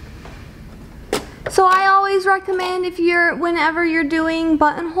 So I always recommend whenever you're doing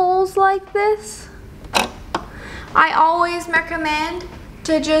buttonholes like this, I always recommend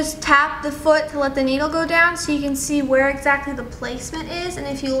to just tap the foot to let the needle go down so you can see where exactly the placement is. And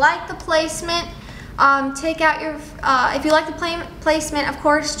if you like the placement, take out your, if you like the placement, of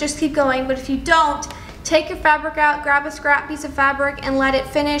course, just keep going. But if you don't, take your fabric out, grab a scrap piece of fabric and let it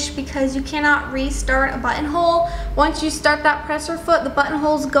finish, because you cannot restart a buttonhole. Once you start that presser foot, the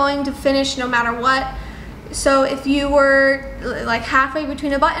buttonhole is going to finish no matter what. So if you were like halfway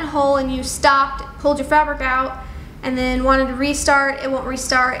between a buttonhole and you stopped, pulled your fabric out, and then wanted to restart, it won't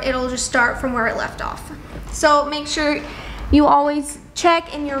restart, it'll just start from where it left off. So make sure you always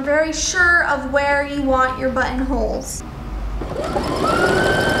check and you're very sure of where you want your buttonholes.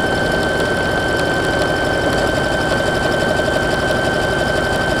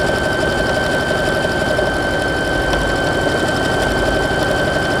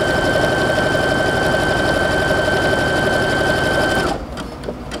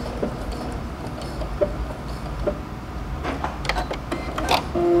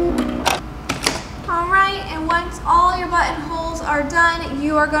 Are done,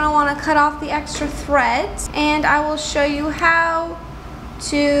 you are going to want to cut off the extra threads, and I will show you how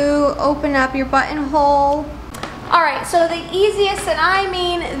to open up your buttonhole. Alright, so the easiest, and I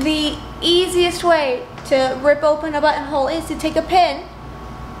mean the easiest way to rip open a buttonhole is to take a pin,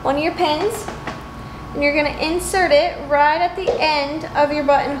 one of your pins, and you're going to insert it right at the end of your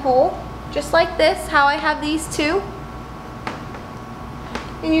buttonhole, just like this, how I have these two.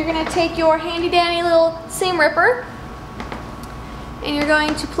 And you're going to take your handy dandy little seam ripper, and you're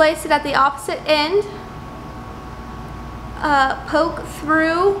going to place it at the opposite end, poke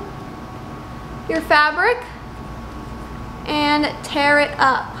through your fabric, and tear it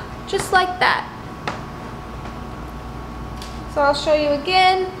up, just like that. So I'll show you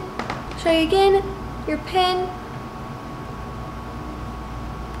again. Your pin.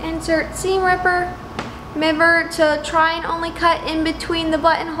 Insert seam ripper. Remember to try and only cut in between the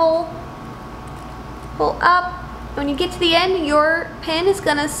buttonhole. Pull up. When you get to the end, your pin is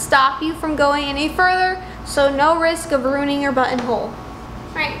gonna stop you from going any further, so no risk of ruining your buttonhole.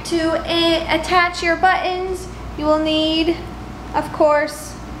 Alright, to attach your buttons, you will need, of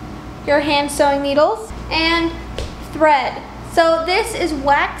course, your hand sewing needles and thread. So this is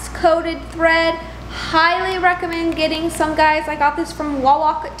wax coated thread. Highly recommend getting some, guys. I got this from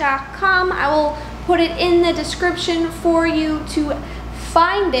wallwalk.com. I will put it in the description for you to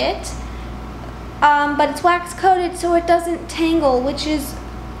find it. But it's wax coated so it doesn't tangle, which is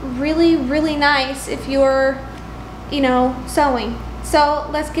really, really nice if you're, sewing. So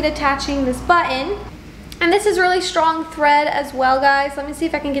let's get attaching this button. And this is really strong thread as well, guys. Let me see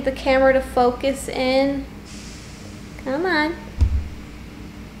if I can get the camera to focus in. Come on.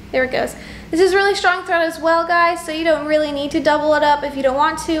 There it goes. This is really strong thread as well, guys, so you don't really need to double it up if you don't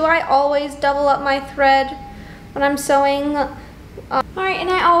want to. I always double up my thread when I'm sewing. Alright, and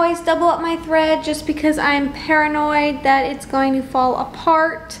I always double up my thread just because I'm paranoid that it's going to fall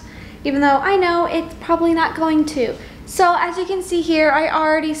apart, even though I know it's probably not going to. So as you can see here, I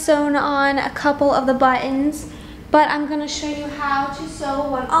already sewn on a couple of the buttons, but I'm going to show you how to sew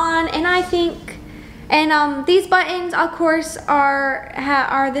one on. And these buttons, of course,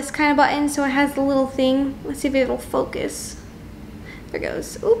 are this kind of button, so it has the little thing. Let's see if it'll focus. There it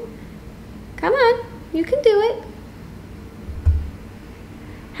goes. Oop. Come on, you can do it.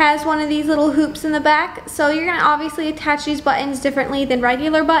 Has one of these little hoops in the back, so you're going to obviously attach these buttons differently than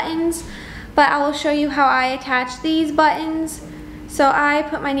regular buttons, but I will show you how I attach these buttons. So I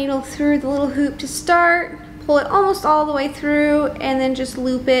put my needle through the little hoop to start, pull it almost all the way through, and then just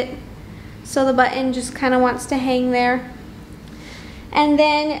loop it so the button just kind of wants to hang there. And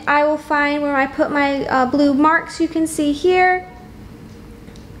then I will find where I put my blue marks you can see here,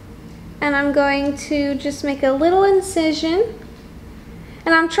 and I'm going to just make a little incision.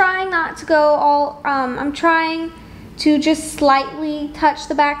 And I'm trying not to go all, I'm trying to just slightly touch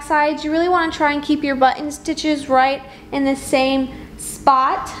the back sides. You really want to try and keep your button stitches right in the same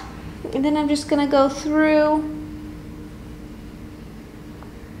spot. And then I'm just going to go through,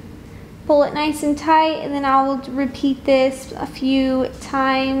 pull it nice and tight, and then I will repeat this a few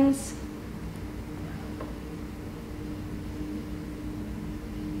times.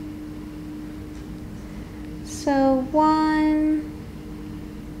 So 1,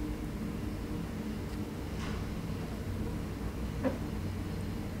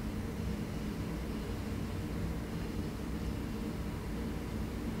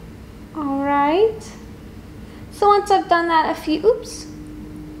 Alright, so once I've done that a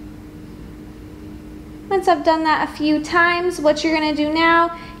few times, what you're going to do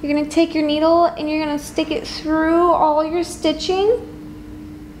now, you're going to take your needle and you're going to stick it through all your stitching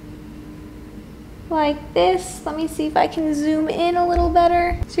like this. Let me see if I can zoom in a little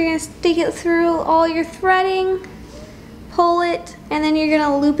better. So you're going to stick it through all your threading, pull it, and then you're going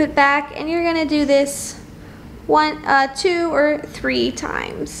to loop it back, and you're going to do this 2 or 3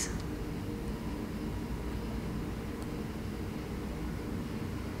 times.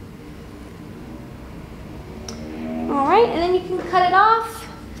 Alright, and then you can cut it off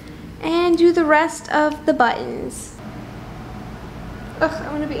and do the rest of the buttons. Ugh, I'm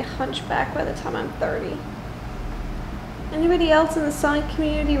going to be a hunchback by the time I'm 30. Anybody else in the sewing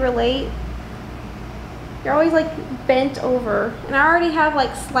community relate? You're always like bent over. And I already have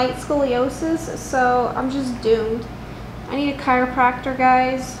like slight scoliosis, so I'm just doomed. I need a chiropractor,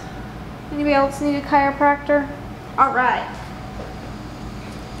 guys. Anybody else need a chiropractor? Alright.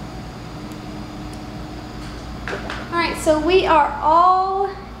 Alright, so we are all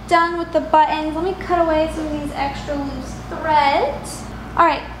done with the buttons. Let me cut away some of these extra loose threads.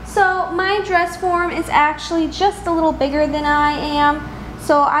 Alright, so my dress form is actually just a little bigger than I am,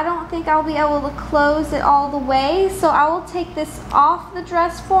 so I don't think I'll be able to close it all the way. So I will take this off the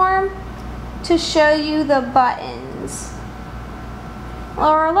dress form to show you the buttons.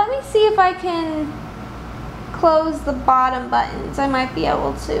 Or let me see if I can close the bottom buttons. I might be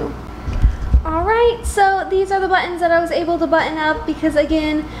able to. Alright, so these are the buttons that I was able to button up because,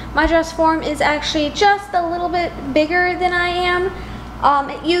 again, my dress form is actually just a little bit bigger than I am.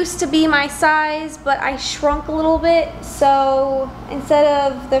 It used to be my size, but I shrunk a little bit, so instead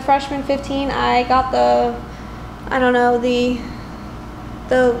of the freshman 15, I got the, I don't know, the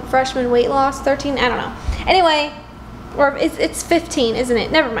freshman weight loss 13, I don't know. Anyway, or it's 15, isn't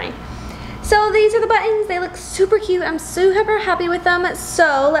it? Never mind. So these are the buttons. They look super cute. I'm super happy with them.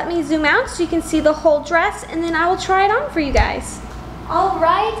 So let me zoom out so you can see the whole dress, and then I will try it on for you guys. All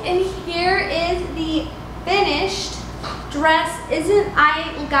right, and here is the finished dress.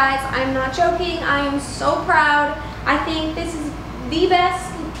 Guys, I'm not joking. I am so proud. I think this is the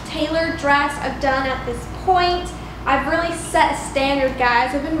best tailored dress I've done at this point. I've really set a standard,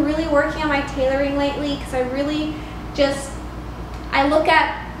 guys. I've been really working on my tailoring lately because I look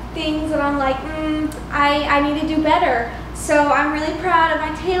at things and I'm like, I need to do better. So I'm really proud of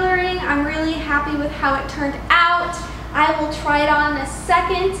my tailoring. I'm really happy with how it turned out. I will try it on in a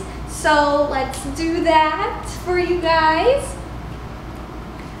second. So let's do that for you guys.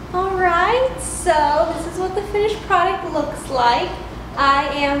 All right, so this is what the finished product looks like. I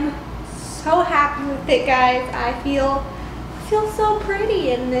am so happy with it, guys. I feel so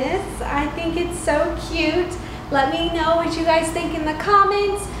pretty in this. I think it's so cute. Let me know what you guys think in the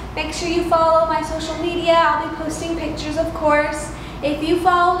comments. Make sure you follow my social media. I'll be posting pictures, of course. If you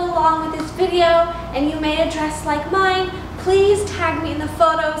followed along with this video and you made a dress like mine, please tag me in the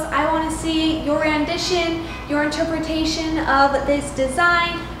photos. I want to see your rendition, your interpretation of this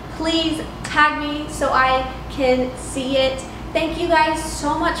design. Please tag me so I can see it. Thank you guys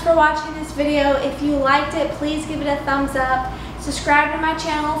so much for watching this video. If you liked it, please give it a thumbs up. Subscribe to my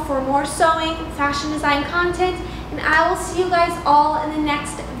channel for more sewing, fashion design content, and I will see you guys all in the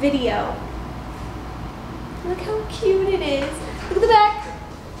next video. Look how cute it is. Look at the back.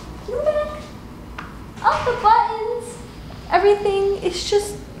 Look at the back. Oh, the buttons. Everything is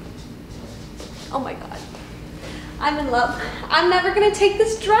just, oh my God. I'm in love. I'm never gonna take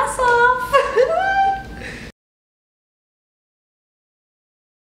this dress off.